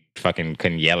she fucking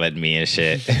couldn't yell at me and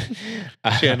shit.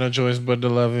 She had no choice but to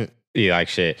love it. Yeah, like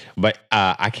shit. But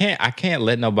I can't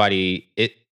let nobody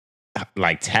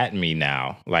like tat me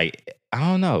now. Like I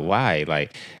don't know why.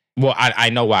 Like, well, I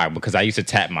know why, because I used to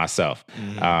tat myself.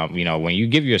 You know, when you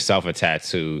give yourself a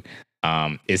tattoo,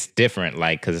 it's different.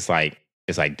 Like, cause it's like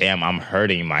damn, I'm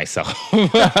hurting myself.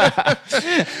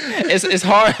 it's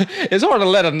hard to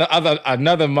let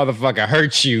another motherfucker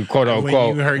hurt you, quote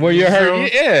unquote. When you're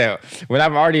hurt, yeah. When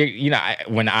I've already, you know,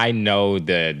 when I know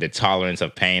the tolerance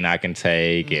of pain I can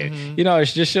take, and you know,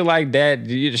 it's just shit like that.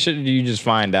 You just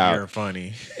find out you're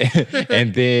funny,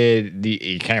 and then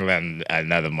you can't let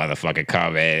another motherfucker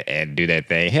come in and do that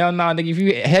thing. Hell no, nigga. If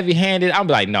you heavy handed, I'm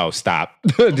like, no, stop.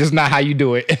 This is not how you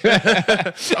do it.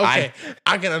 Okay,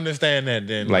 I can understand that.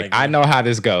 Then, like I know how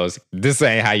this goes. This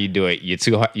ain't how you do it.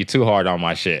 You're too hard on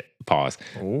my shit. Pause.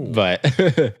 Ooh. But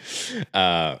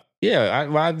yeah,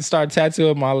 when I started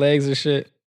tattooing my legs and shit,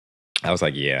 I was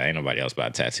like, yeah, ain't nobody else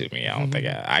about to tattoo me. I don't think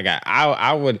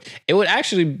I would. It would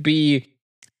actually be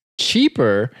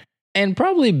cheaper and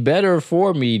probably better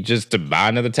for me just to buy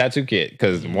another tattoo kit,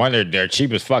 because one, they're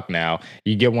cheap as fuck now.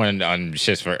 You get one on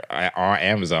shits on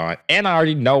Amazon, and I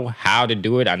already know how to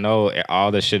do it. I know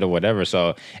all the shit or whatever,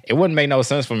 so it wouldn't make no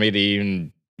sense for me to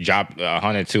even drop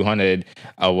 $100, $200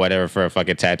 or whatever for a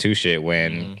fucking tattoo shit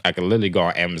when I could literally go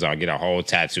on Amazon, get a whole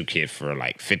tattoo kit for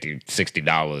like $50,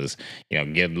 $60. You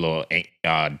know, get a little ink,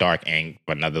 dark ink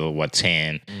for another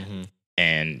 10.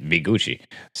 And be Gucci.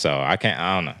 So I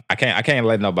don't know. I can't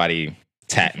let nobody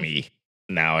tat me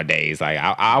nowadays. Like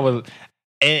I was,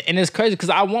 and it's crazy because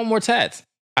I want more tats.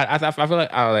 I feel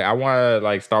like I want to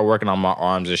like start working on my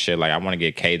arms and shit. Like I want to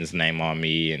get Caden's name on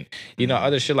me and you know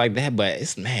other shit like that. But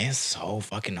it's so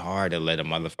fucking hard to let a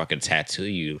motherfucker tattoo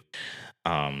you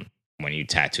when you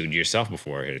tattooed yourself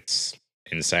before. It's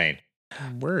insane.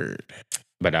 Word.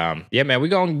 But yeah, man, we're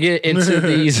gonna get into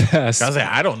these. I was like,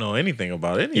 I don't know anything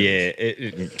about it. Yeah,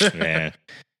 man.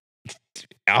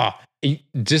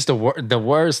 Just the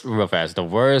worst, real fast. The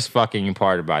worst fucking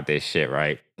part about this shit,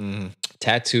 right?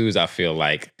 Tattoos, I feel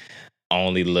like,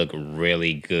 only look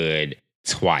really good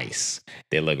twice.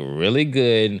 They look really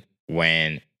good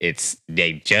when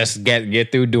they just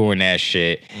get through doing that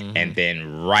shit, and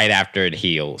then right after it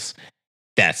heals.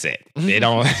 That's it. They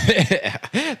don't.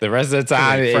 The rest of the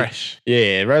time, fresh.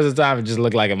 The rest of the time, it just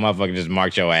look like a motherfucker just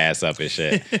marked your ass up and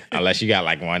shit. Unless you got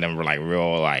like one of them like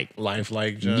real like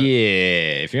lifelike junk.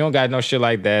 Yeah. If you don't got no shit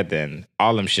like that, then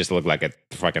all them shits look like a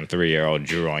fucking 3-year-old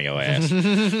drew on your ass.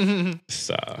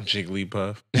 So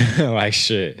Jigglypuff. Like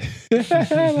shit.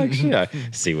 Like shit.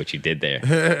 See what you did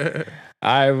there.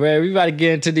 All right, man, we about to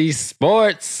get into these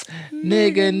sports.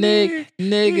 Nigga.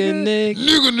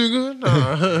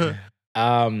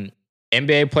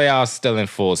 NBA playoffs still in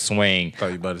full swing. Thought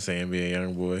you about to say NBA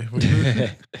young boy.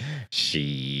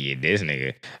 Shit, this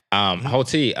nigga.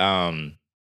 Hoti, I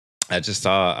just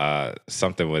saw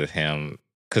something with him.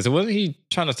 Cause wasn't he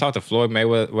trying to talk to Floyd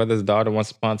Mayweather's daughter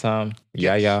once upon a time?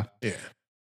 Yeah.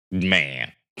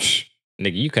 Man.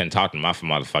 Nigga, you couldn't talk to my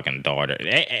motherfucking daughter.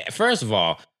 First of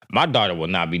all, my daughter will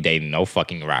not be dating no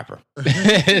fucking rapper.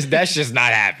 That's just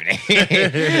not happening.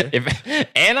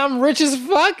 And I'm rich as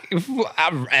fuck.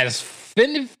 I'm as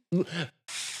offended.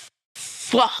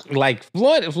 Fuck. Like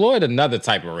Floyd, another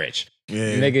type of rich.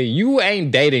 Yeah. Nigga, you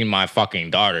ain't dating my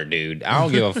fucking daughter, dude. I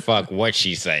don't give a fuck what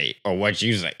she say or what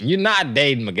you say. You're not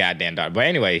dating my goddamn daughter. But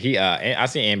anyway, I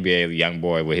see NBA young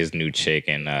boy with his new chick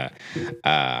and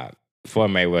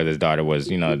Floyd Mayweather's daughter was,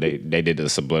 you know, they did the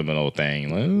subliminal thing.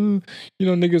 Like, you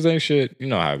know, niggas ain't shit. You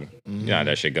know how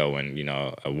that shit go when, you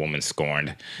know, a woman's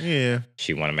scorned. Yeah.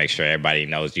 She want to make sure everybody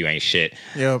knows you ain't shit.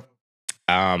 Yep.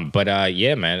 But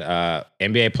yeah, man,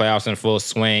 NBA playoffs in full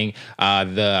swing.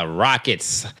 The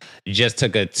Rockets just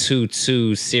took a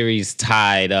 2-2 series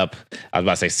tied up. I was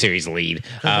about to say series lead,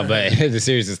 but the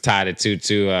series is tied at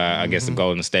 2-2 against the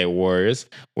Golden State Warriors,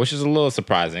 which is a little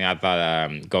surprising. I thought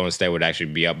Golden State would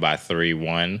actually be up by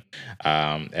 3-1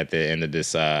 at the end of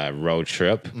this road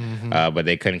trip, but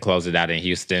they couldn't close it out in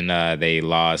Houston. They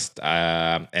lost,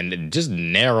 and just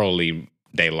narrowly.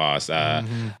 They lost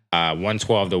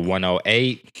 112 to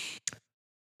 108.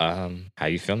 How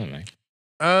you feeling,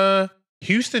 man?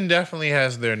 Houston definitely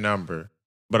has their number,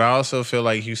 but I also feel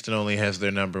like Houston only has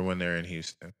their number when they're in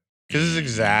Houston. Because it's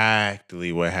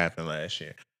exactly what happened last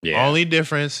year. Yeah. Only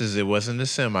difference is it wasn't the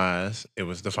semis, it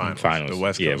was the finals. The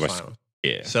West Coast finals.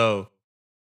 Yeah. So,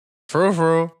 for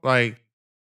real, like,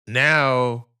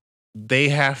 now they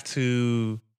have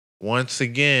to, once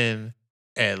again,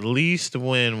 at least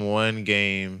win one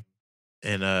game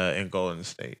in Golden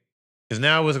State. Because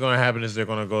now what's going to happen is they're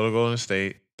going to go to Golden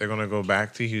State, they're going to go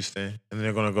back to Houston, and then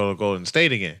they're going to go to Golden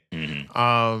State again.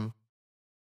 Mm-hmm.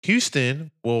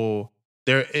 Houston will,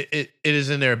 it is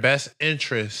in their best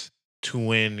interest to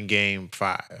win Game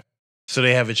 5. So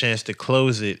they have a chance to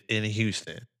close it in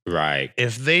Houston. Right.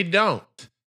 If they don't,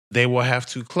 they will have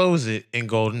to close it in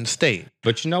Golden State.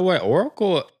 But you know what?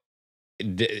 Oracle,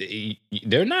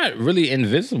 they're not really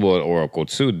invisible at Oracle,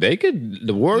 too. They could,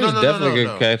 the Warriors definitely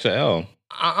could catch an L.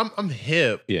 I'm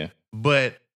hip. Yeah.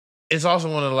 But it's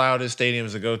also one of the loudest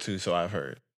stadiums to go to, so I've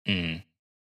heard. Mm-hmm.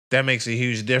 That makes a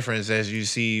huge difference, as you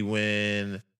see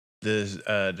when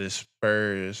the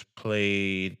Spurs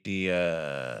played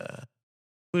the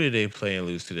who did they play and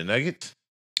lose to? The Nuggets?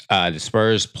 The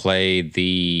Spurs played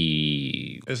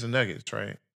the... It's the Nuggets,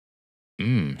 right?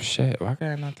 Shit. Why can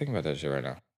I not think about that shit right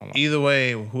now? Either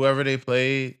way, whoever they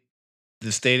played,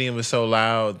 the stadium was so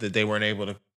loud that they weren't able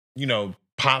to,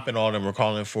 Pop and all of them were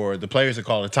calling for the players to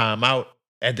call a timeout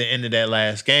at the end of that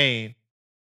last game.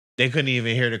 They couldn't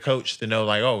even hear the coach to know,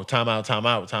 like, oh, timeout,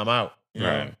 timeout, timeout. You know?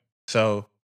 Right. So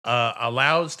a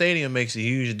loud stadium makes a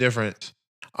huge difference.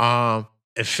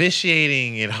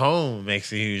 Officiating at home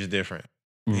makes a huge difference.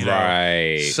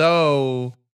 Right.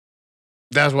 So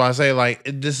that's why I say, like,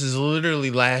 this is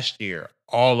literally last year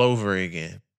all over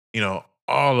again.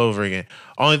 All over again.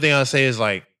 Only thing I'll say is,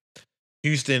 like,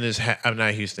 Houston is, I'm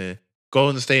not Houston.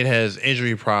 Golden State has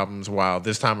injury problems while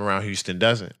this time around Houston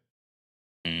doesn't.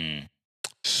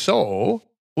 So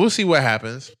we'll see what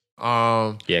happens.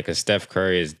 Yeah, because Steph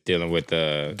Curry is dealing with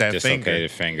the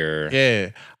dislocated finger.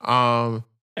 Yeah.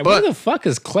 And where the fuck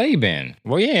has Clay been?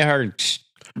 Well, you ain't heard.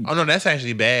 Oh no, that's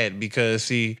actually bad because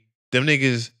see, them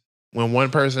niggas, when one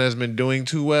person has been doing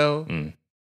too well,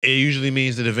 it usually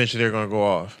means that eventually they're gonna go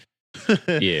off.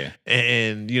 Yeah.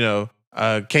 And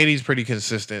KD's pretty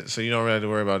consistent, so you don't really have to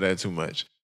worry about that too much.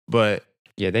 But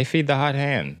yeah, they feed the hot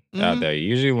hand out there.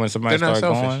 Usually when somebody starts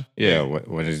going,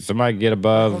 when somebody get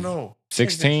above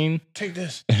 16, take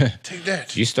this, take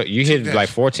that. You hit like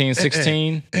 14,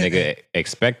 16, nigga,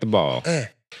 expect the ball. Take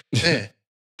that.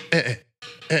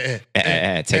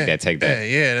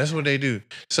 Yeah, that's what they do.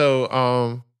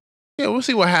 So, we'll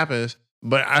see what happens.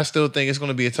 But I still think it's going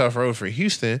to be a tough road for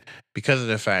Houston because of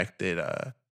the fact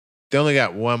that they only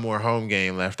got one more home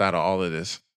game left out of all of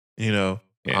this. Yeah.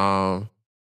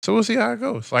 So we'll see how it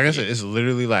goes. Like I said, it's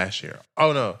literally last year.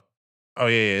 Oh no. Oh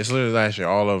yeah, it's literally last year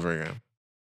all over again.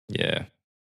 Yeah,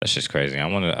 that's just crazy. I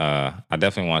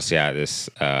definitely want to see how this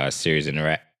series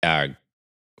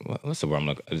what's the word I'm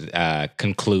looking?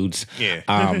 Concludes. Yeah.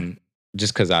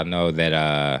 Just because I know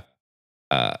that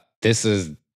this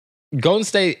is Golden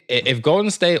State. If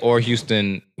Golden State or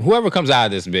Houston, whoever comes out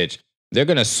of this bitch, they're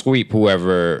gonna sweep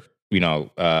whoever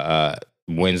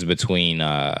wins between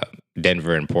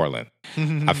Denver and Portland.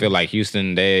 I feel like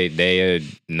Houston, they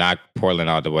knocked Portland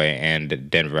out the way and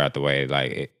Denver out the way.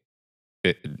 Like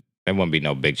it wouldn't be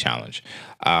no big challenge.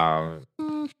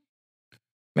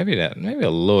 Maybe a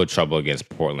little trouble against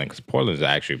Portland because Portland's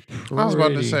actually pretty... I was about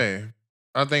to say,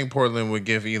 I think Portland would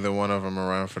give either one of them a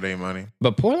run for their money.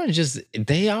 But Portland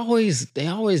they always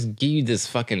give you this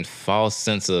fucking false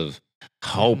sense of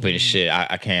hope and shit.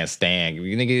 I can't stand.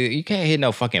 You can't hit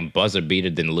no fucking buzzer beater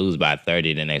then lose by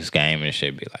 30 the next game and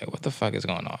shit. Be like, what the fuck is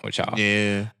going on with y'all?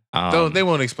 Yeah. Though they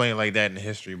won't explain it like that in the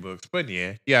history books. But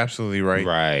yeah, you're absolutely right.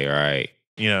 Right.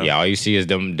 Yeah, all you see is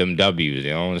them W's. They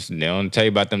don't tell you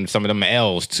about some of them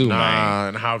L's too, man.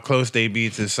 And how close they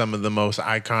be to some of the most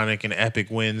iconic and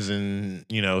epic wins in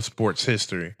sports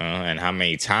history. And how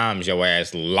many times your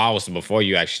ass lost before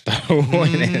you actually started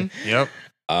winning. Yep.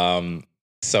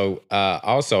 So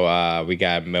also we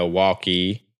got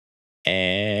Milwaukee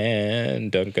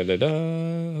and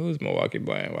who's Milwaukee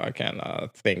playing? Well, I can't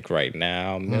think right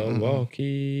now.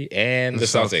 Milwaukee and the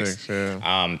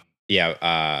Celtics.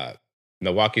 Yeah.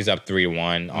 Milwaukee's up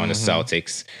 3-1 on the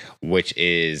Celtics, which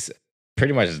is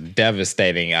pretty much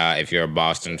devastating if you're a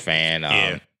Boston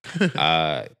fan.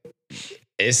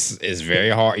 It's very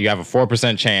hard. You have a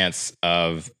 4% chance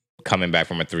of coming back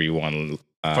from a 3-1.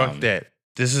 Fuck that.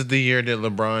 This is the year that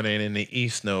LeBron ain't in the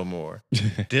East no more.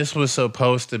 This was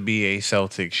supposed to be a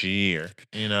Celtics year,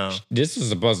 This was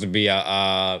supposed to be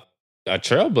a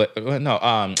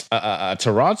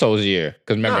Toronto's year.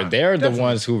 Because remember, they're the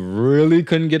ones who really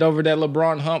couldn't get over that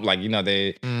LeBron hump. Like,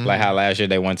 they like how last year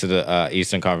they went to the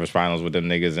Eastern Conference Finals with them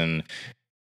niggas and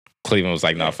Cleveland was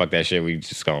like, no, fuck that shit. We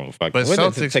just gonna fuck. But what,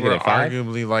 Celtics take it were at 5?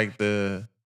 arguably like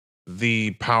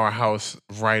the powerhouse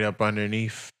right up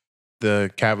underneath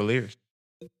the Cavaliers.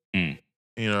 Mm.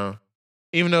 You know,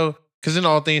 even though, because in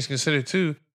all things considered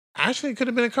too, actually it could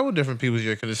have been a couple different people's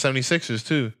year, because the 76ers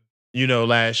too, you know,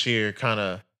 last year kind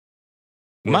of.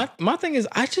 My thing is,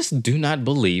 I just do not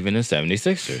believe in the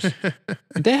 76ers.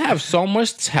 They have so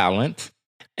much talent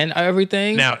and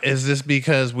everything. Now, is this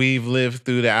because we've lived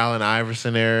through the Allen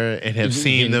Iverson era and have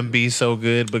seen them be so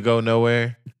good but go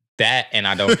nowhere? That, and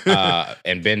I don't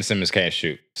and Ben Simmons can't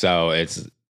shoot. So it's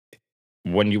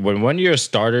when your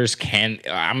starters cannot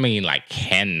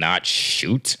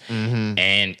shoot,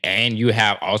 and you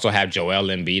also have Joel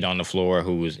Embiid on the floor,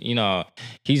 who's, you know,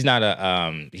 he's not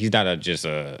just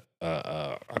a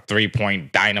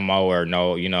 3-point dynamo or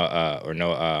no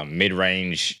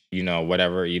mid-range, you know,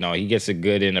 whatever, you know, he gets it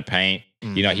good in the paint.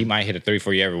 You know, he might hit a 3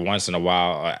 for you every once in a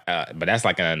while, but that's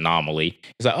like an anomaly.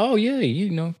 It's like, oh yeah, you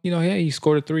know, hey, he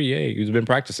scored a 3. Yeah, he's been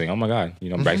practicing. Oh my god,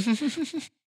 you know,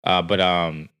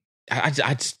 I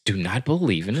just do not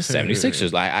believe in the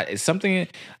 76ers. Like, it's something.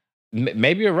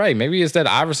 Maybe you're right. Maybe it's that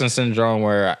Iverson syndrome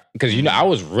where, because, you know, I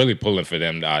was really pulling for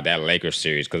them, that Lakers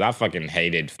series, because I fucking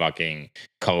hated fucking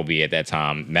Kobe at that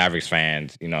time. Mavericks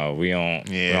fans, you know, we don't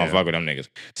fuck with them niggas.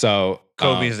 So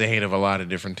Kobe is the hate of a lot of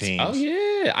different teams. Oh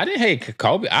yeah, I didn't hate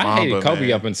Kobe. I hated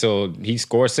Kobe up until he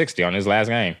scored 60 on his last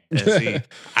game. And see,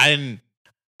 I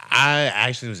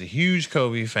actually was a huge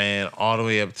Kobe fan all the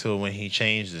way up till when he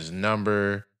changed his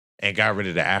number and got rid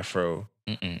of the afro.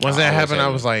 Once that happened, I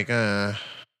was like, I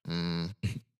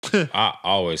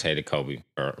always hated Kobe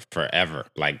forever.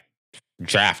 Like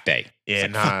draft day. Yeah,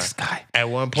 like, fuck this guy. At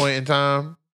one point in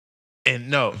time, and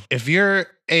no, if you were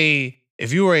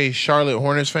a Charlotte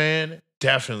Hornets fan,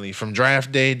 definitely from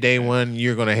draft day one,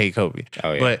 you're gonna hate Kobe.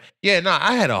 Oh yeah. But yeah, no,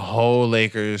 I had a whole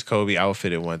Lakers Kobe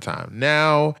outfit at one time.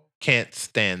 Now can't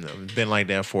stand them. It's been like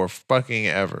that for fucking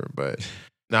ever. But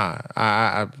nah,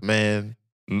 I man.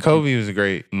 Kobe was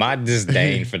great. My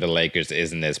disdain for the Lakers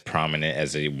isn't as prominent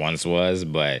as it once was,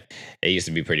 but it used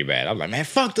to be pretty bad. I was like, man,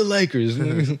 fuck the Lakers.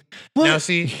 Now,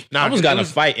 see, I almost got in a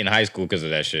fight in high school because of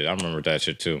that shit. I remember that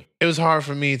shit too. It was hard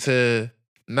for me to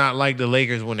not like the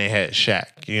Lakers when they had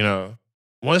Shaq, you know.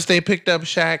 Once they picked up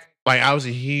Shaq, like, I was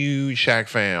a huge Shaq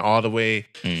fan all the way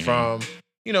from,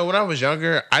 you know, when I was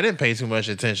younger, I didn't pay too much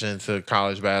attention to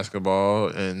college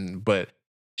basketball, but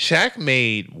Shaq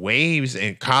made waves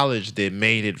in college that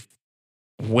made it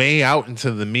way out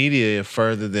into the media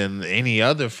further than any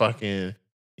other fucking,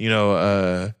 you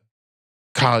know,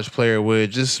 college player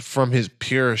would, just from his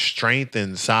pure strength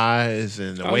and size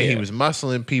and the way he was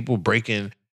muscling people,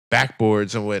 breaking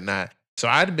backboards and whatnot. So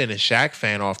I'd been a Shaq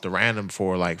fan off the random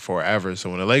for like forever.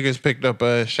 So when the Lakers picked up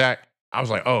Shaq, I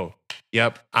was like, oh,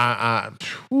 yep.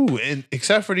 And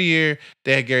except for the year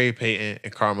they had Gary Payton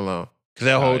and Karl Malone. Because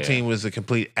that whole team was a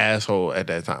complete asshole at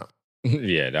that time.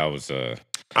 Yeah, that was...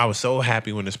 I was so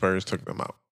happy when the Spurs took them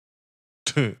out.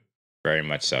 Very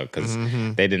much so, because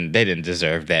they didn't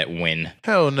deserve that win.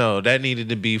 Hell no. That needed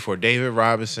to be for David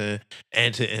Robinson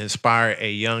and to inspire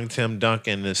a young Tim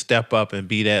Duncan to step up and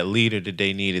be that leader that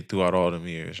they needed throughout all them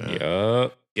years. Huh?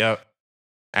 Yep.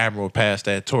 Admiral passed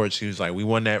that torch. He was like, we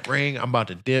won that ring. I'm about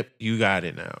to dip. You got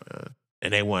it now.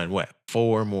 And they won, what,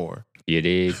 4 more? You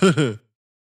did.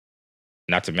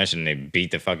 Not to mention they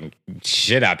beat the fucking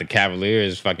shit out the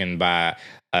Cavaliers fucking by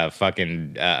a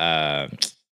fucking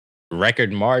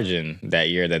record margin that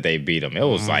year that they beat them. It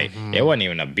was like, it wasn't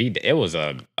even a beat. It was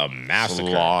a massacre.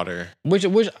 Slaughter. Which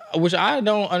I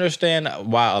don't understand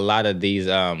why a lot of these,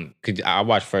 I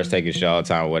watch First Take show all the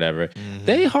time or whatever.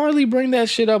 They hardly bring that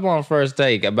shit up on First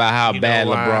Take about how bad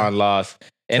LeBron lost.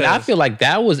 And I feel like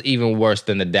that was even worse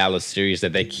than the Dallas series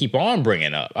that they keep on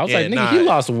bringing up. I was like, nigga, he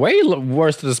lost way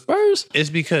worse to the Spurs. It's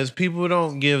because people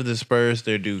don't give the Spurs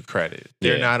their due credit.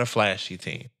 They're not a flashy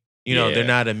team. You know, they're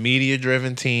not a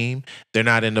media-driven team. They're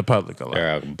not in the public a lot.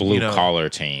 They're a blue-collar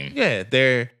team. Yeah,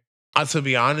 they're, to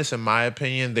be honest, in my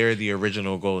opinion, they're the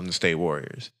original Golden State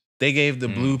Warriors. They gave the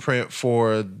blueprint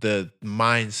for the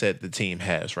mindset the team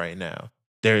has right now.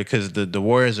 Because the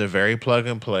Warriors are very plug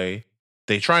and play.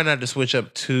 They try not to switch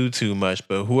up too much,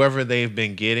 but whoever they've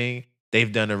been getting,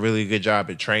 they've done a really good job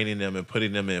at training them and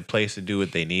putting them in a place to do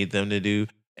what they need them to do.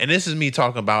 And this is me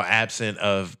talking about absent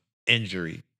of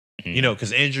injury, you know,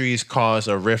 because injuries cause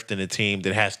a rift in the team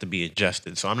that has to be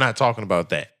adjusted. So I'm not talking about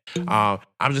that. I'm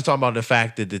just talking about the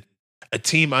fact that a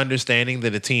team understanding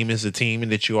that a team is a team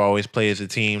and that you always play as a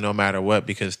team no matter what,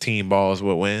 because team ball is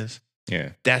what wins.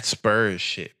 Yeah. That's Spurs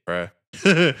shit, bruh.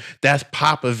 That's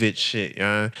Popovich shit,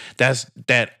 that's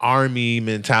that army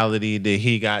mentality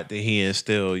that he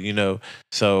instilled, you know.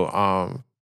 So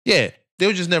Yeah,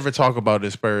 they'll just never talk about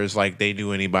the Spurs like they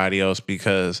do anybody else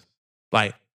because,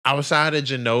 like, outside of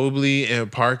Ginobili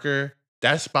and Parker,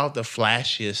 that's about the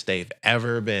flashiest they've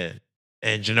ever been.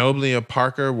 And Ginobili and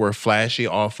Parker were flashy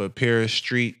off of pure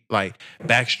street, like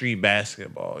backstreet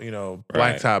basketball,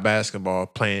 blacktop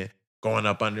basketball, going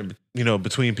up under,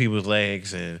 between people's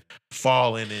legs and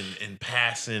falling and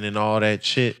passing and all that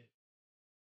shit.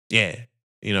 Yeah,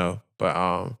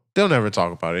 but they'll never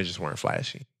talk about it. They just weren't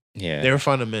flashy. Yeah. They're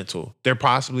fundamental. They're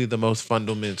possibly the most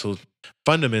fundamental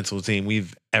team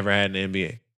we've ever had in the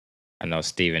NBA. I know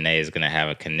Stephen A is going to have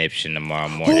a conniption tomorrow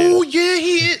morning. Oh, yeah,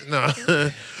 he is. No.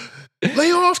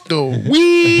 Lay off the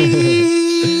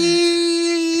weed.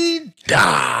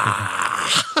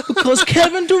 Because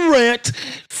Kevin Durant,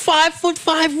 5'5"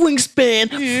 wingspan,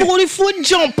 40-foot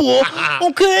jumper.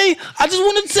 Okay, I just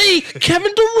want to say,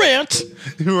 Kevin Durant,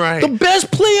 right, the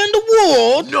best player in the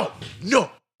world.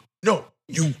 No,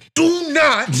 you do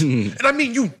not, and I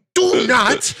mean you do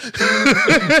not.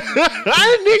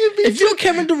 If you're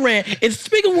Kevin Durant, and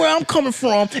speaking where I'm coming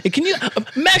from, and can you,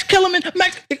 Max Kellerman,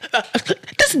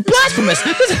 this is blasphemous.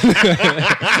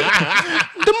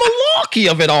 The malarkey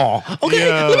of it all.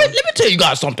 Okay, let me tell you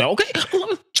guys something. Okay,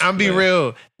 I'll be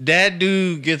real. That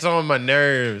dude gets on my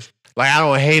nerves. Like, I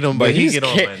don't hate him, but he get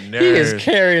on my nerves. He is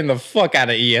carrying the fuck out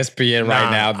of ESPN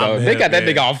right now, though. They got that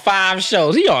nigga on 5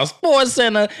 shows. He on Sports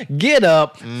Center, Get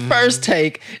Up, First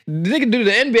Take. The nigga do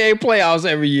the NBA playoffs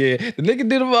every year. The nigga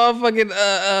do the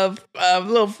motherfucking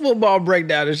little football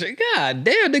breakdown and shit. God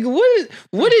damn, nigga,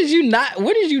 what is you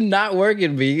not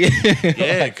working, B?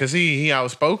 Yeah, because he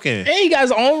outspoken. And he got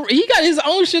his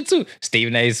own shit too.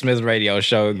 Stephen A. Smith's radio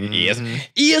show,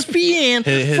 ESPN,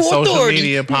 his social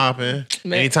media popping.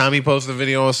 Anytime he posts a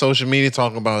video on social media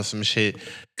talking about some shit,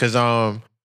 because we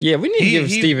need to give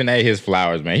Stephen A. his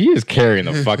flowers, man. He is carrying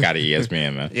the fuck out of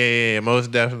ESPN, man. Yeah, most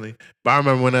definitely. But I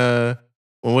remember when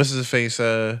what's his face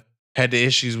had the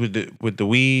issues with the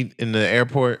weed in the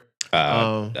airport.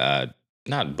 Not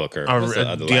Booker.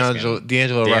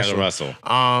 D'Angelo Russell.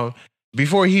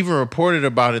 Before he even reported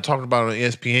about it, talked about it on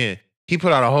ESPN, he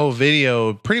put out a whole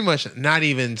video, pretty much not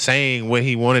even saying what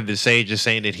he wanted to say, just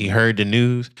saying that he heard the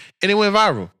news, and it went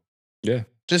viral. Yeah.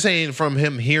 Just saying from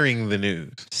him hearing the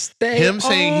news. Saying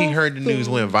he heard the news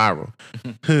went viral.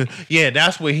 Yeah,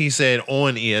 that's what he said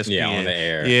on ESPN. Yeah, on the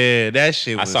air. Yeah, that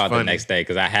shit was I saw funny. it the next day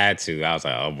because I had to. I was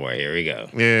like, oh boy, here we go.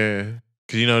 Yeah.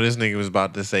 Because this nigga was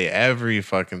about to say every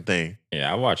fucking thing.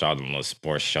 Yeah, I watch all the little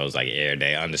sports shows like Air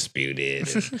Day,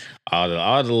 Undisputed, and all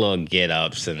the little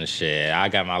get-ups and shit. I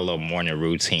got my little morning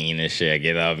routine and shit.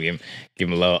 Get up, give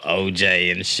him a little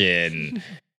OJ and shit, and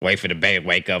wait for the baby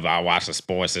wake up. I watch the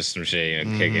sports system shit,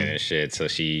 kicking and shit, so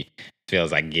she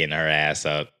feels like getting her ass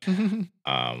up.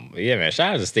 Yeah, man.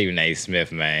 Shout out to Stephen A.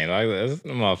 Smith, man. Like, this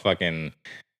motherfucking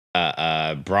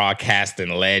broadcasting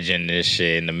legend, this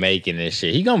shit, in the making, this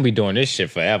shit. He gonna be doing this shit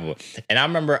forever. And I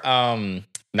remember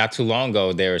not too long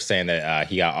ago they were saying that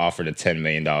he got offered a $10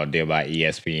 million deal by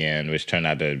ESPN, which turned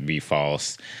out to be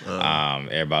false.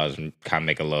 Everybody was kind of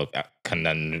make a little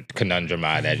conundrum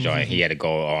out of that joint. He had to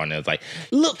go on. It was like,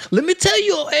 look, let me tell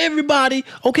you, everybody,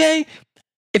 okay?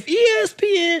 If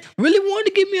ESPN really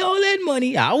wanted to give me all that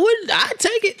money, I'd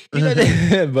take it. But they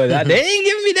ain't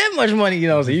giving me that much money,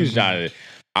 So he was trying to.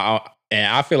 And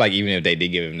I feel like even if they did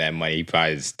give him that money, he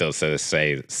probably still said the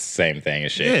same thing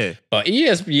and shit. Yeah. But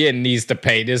ESPN needs to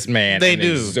pay this man an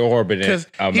exorbitant amount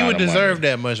of money. He would deserve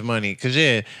that much money. Because,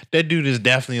 that dude is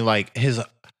definitely like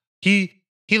he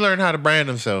learned how to brand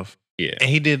himself. Yeah. And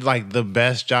he did like the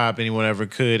best job anyone ever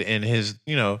could in his,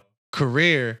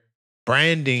 career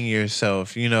branding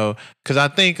yourself, Because I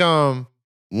think,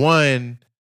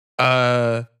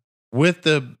 with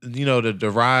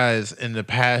the rise and the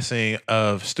passing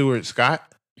of Stuart Scott,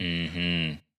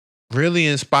 really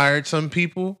inspired some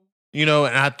people, and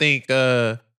I think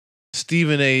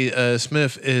Stephen A.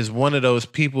 Smith is one of those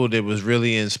people that was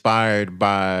really inspired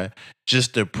by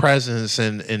just the presence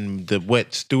and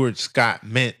what Stuart Scott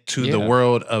meant to the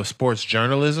world of sports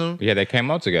journalism. Yeah, they came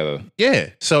out together. Yeah,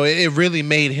 so it really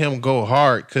made him go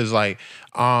hard because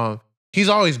he's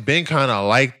always been kind of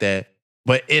like that.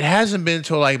 But it hasn't been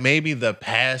till like maybe the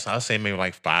past, I'll say maybe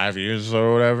like 5 years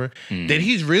or whatever, that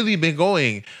he's really been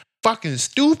going fucking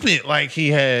stupid like he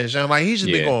has. Like he's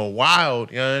just been going wild.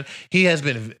 He has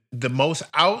been the most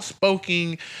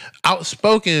outspoken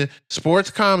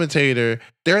sports commentator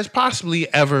there has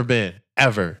possibly ever been.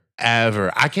 Ever.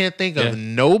 I can't think of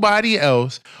nobody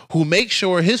else who makes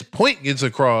sure his point gets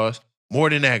across more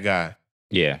than that guy.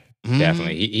 Yeah,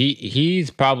 definitely.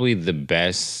 He's probably the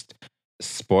best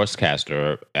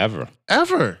sportscaster ever.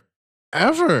 I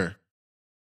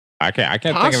can't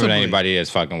think of anybody that's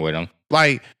fucking with him.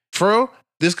 Like, for real,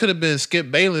 this could have been Skip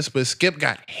Bayless, but Skip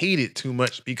got hated too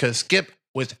much because Skip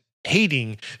was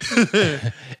hating.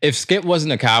 If Skip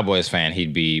wasn't a Cowboys fan,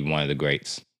 he'd be one of the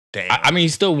greats. Damn. I mean,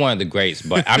 he's still one of the greats,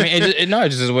 but I mean, it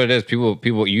just is what it is.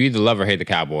 People, you either love or hate the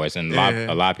Cowboys, and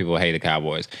a lot of people hate the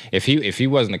Cowboys. If he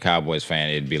wasn't a Cowboys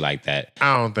fan, it'd be like that.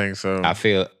 I don't think so. I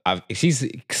feel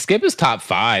Skip is top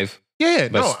 5. Yeah,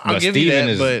 but, no, I'll but give Steven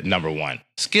you that. But is number 1.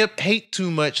 Skip hate too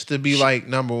much to be like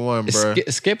number 1, bro.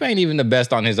 Skip ain't even the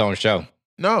best on his own show.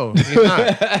 No, he's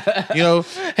not. You know,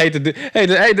 hate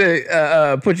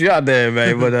to put you out there,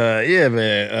 man, but yeah,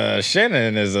 man,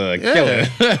 Shannon is killing.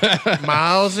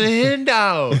 Miles and Hen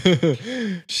Dog.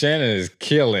 Shannon is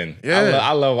killing. Yeah,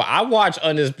 I watch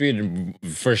Undisputed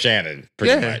for Shannon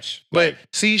pretty much. But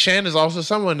see, Shannon's also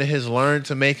someone that has learned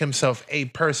to make himself a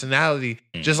personality,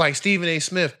 just like Stephen A.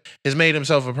 Smith has made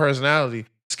himself a personality.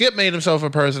 Skip made himself a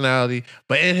personality,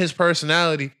 but in his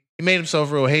personality, he made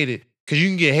himself real hated. Because you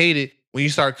can get hated when you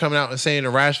start coming out and saying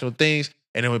irrational things,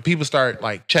 and then when people start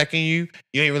like checking you,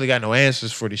 you ain't really got no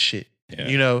answers for this shit. Yeah.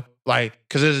 You know, like,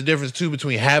 because there's a difference too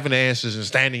between having the answers and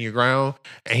standing your ground,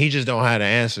 and he just don't have the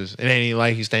answers. It ain't even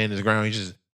like he's standing his ground. He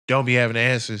just don't be having the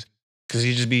answers because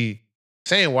he just be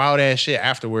saying wild ass shit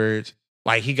afterwards.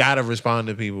 Like, he gotta respond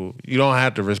to people. You don't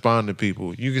have to respond to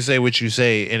people. You can say what you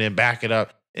say and then back it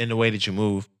up in the way that you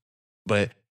move.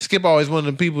 But Skip always one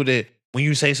of the people that when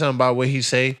you say something about what he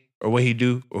say, or what he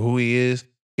do, or who he is,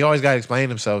 he always got to explain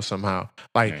himself somehow.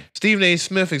 Like, Stephen A.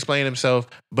 Smith explained himself,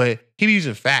 but he be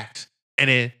using facts.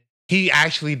 And then he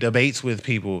actually debates with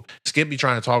people. Skip be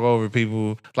trying to talk over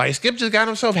people. Like, Skip just got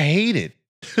himself hated.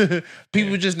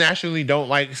 People just naturally don't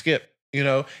like Skip. You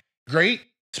know, great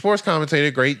sports commentator,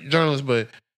 great journalist, but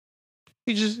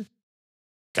he just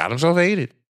got himself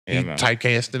hated. He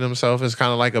typecasted himself as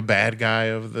kind of like a bad guy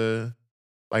of the,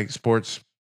 like, sports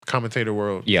commentator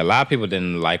world. Yeah, a lot of people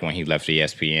didn't like when he left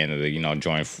ESPN or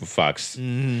joined Fox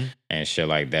and shit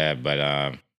like that.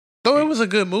 But though it was a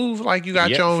good move, like you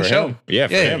got your own show. For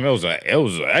him, it was an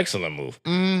excellent move.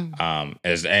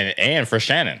 And for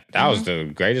Shannon, that was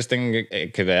the greatest thing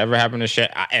that could ever happen to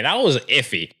Shannon. And I was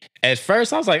iffy at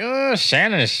first. I was like,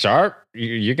 Shannon Sharp.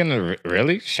 You're gonna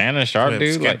really Shannon Sharp,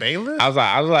 dude? Like, I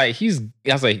was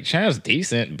like, Shannon's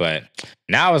decent, but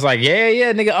now I was like,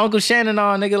 yeah, nigga, Uncle Shannon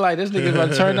on, nigga, like this nigga about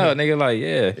to turn up, nigga, like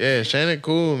yeah, Shannon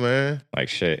cool, man, like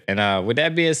shit. And with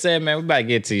that being said, man, we about to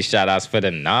get to these shout outs for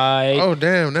the night. Oh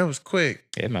damn, that was quick.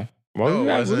 Yeah, man. Well, we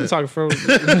been talking for. I just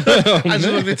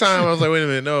looked at the time. I was like, wait a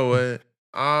minute, no,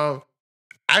 what?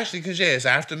 Actually, because it's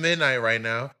after midnight right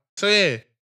now, so yeah.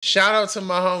 Shout out to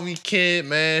my homie Kid,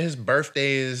 man. His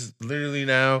birthday is literally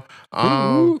now.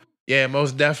 Yeah,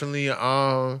 most definitely.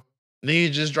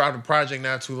 Nigga just dropped a project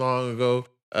not too long ago.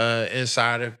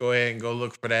 Insider. Go ahead and go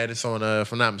look for that. It's on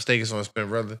if I'm not mistaken, it's on Spin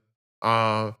Brother.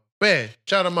 Man,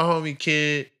 shout out to my homie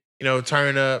Kid. You know,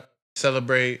 turn up,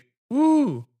 celebrate.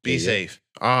 Woo. Be safe.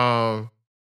 Shout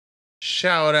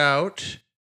out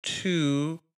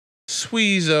to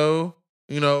Sweezo.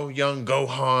 You know, young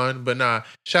Gohan, but nah.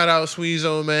 Shout out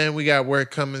Sweezo, man. We got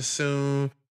work coming soon.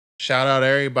 Shout out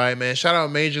everybody, man. Shout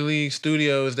out Major League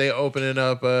Studios. They opening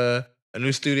up a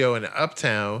new studio in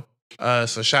Uptown.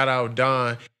 So shout out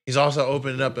Don. He's also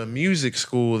opening up a music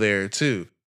school there too.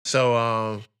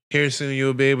 So here soon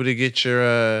you'll be able to get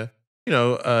your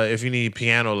if you need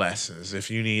piano lessons,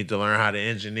 if you need to learn how to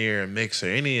engineer and mix or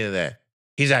any of that.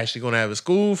 He's actually gonna have a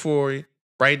school for you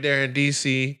right there in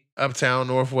DC, Uptown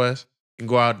Northwest. You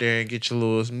can go out there and get your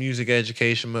little music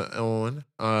education on.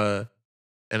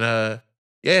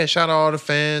 Yeah, shout out all the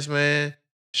fans, man.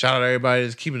 Shout out everybody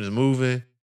that's keeping us moving.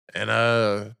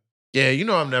 And yeah,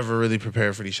 I'm never really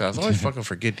prepared for these shots. I always fucking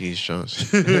forget these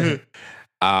shows.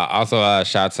 Also,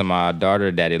 shout out to my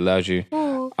daughter, Daddy loves you.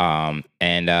 And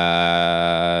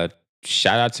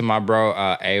shout out to my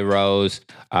bro, A Rose.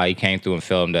 He came through and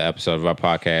filmed the episode of our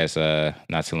podcast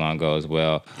not too long ago as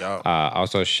well.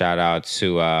 Also, shout out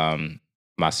to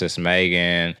my sis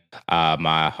Megan,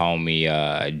 my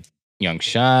homie Young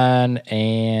Sean,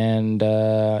 and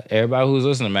everybody who's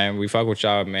listening, man. We fuck with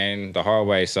y'all, man, the hard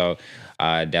way. So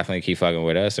definitely keep fucking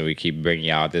with us, and we keep bringing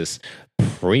y'all this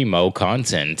primo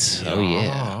content. Oh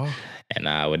yeah.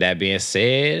 And with that being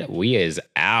said, we is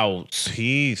out.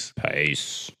 Peace.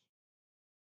 Peace.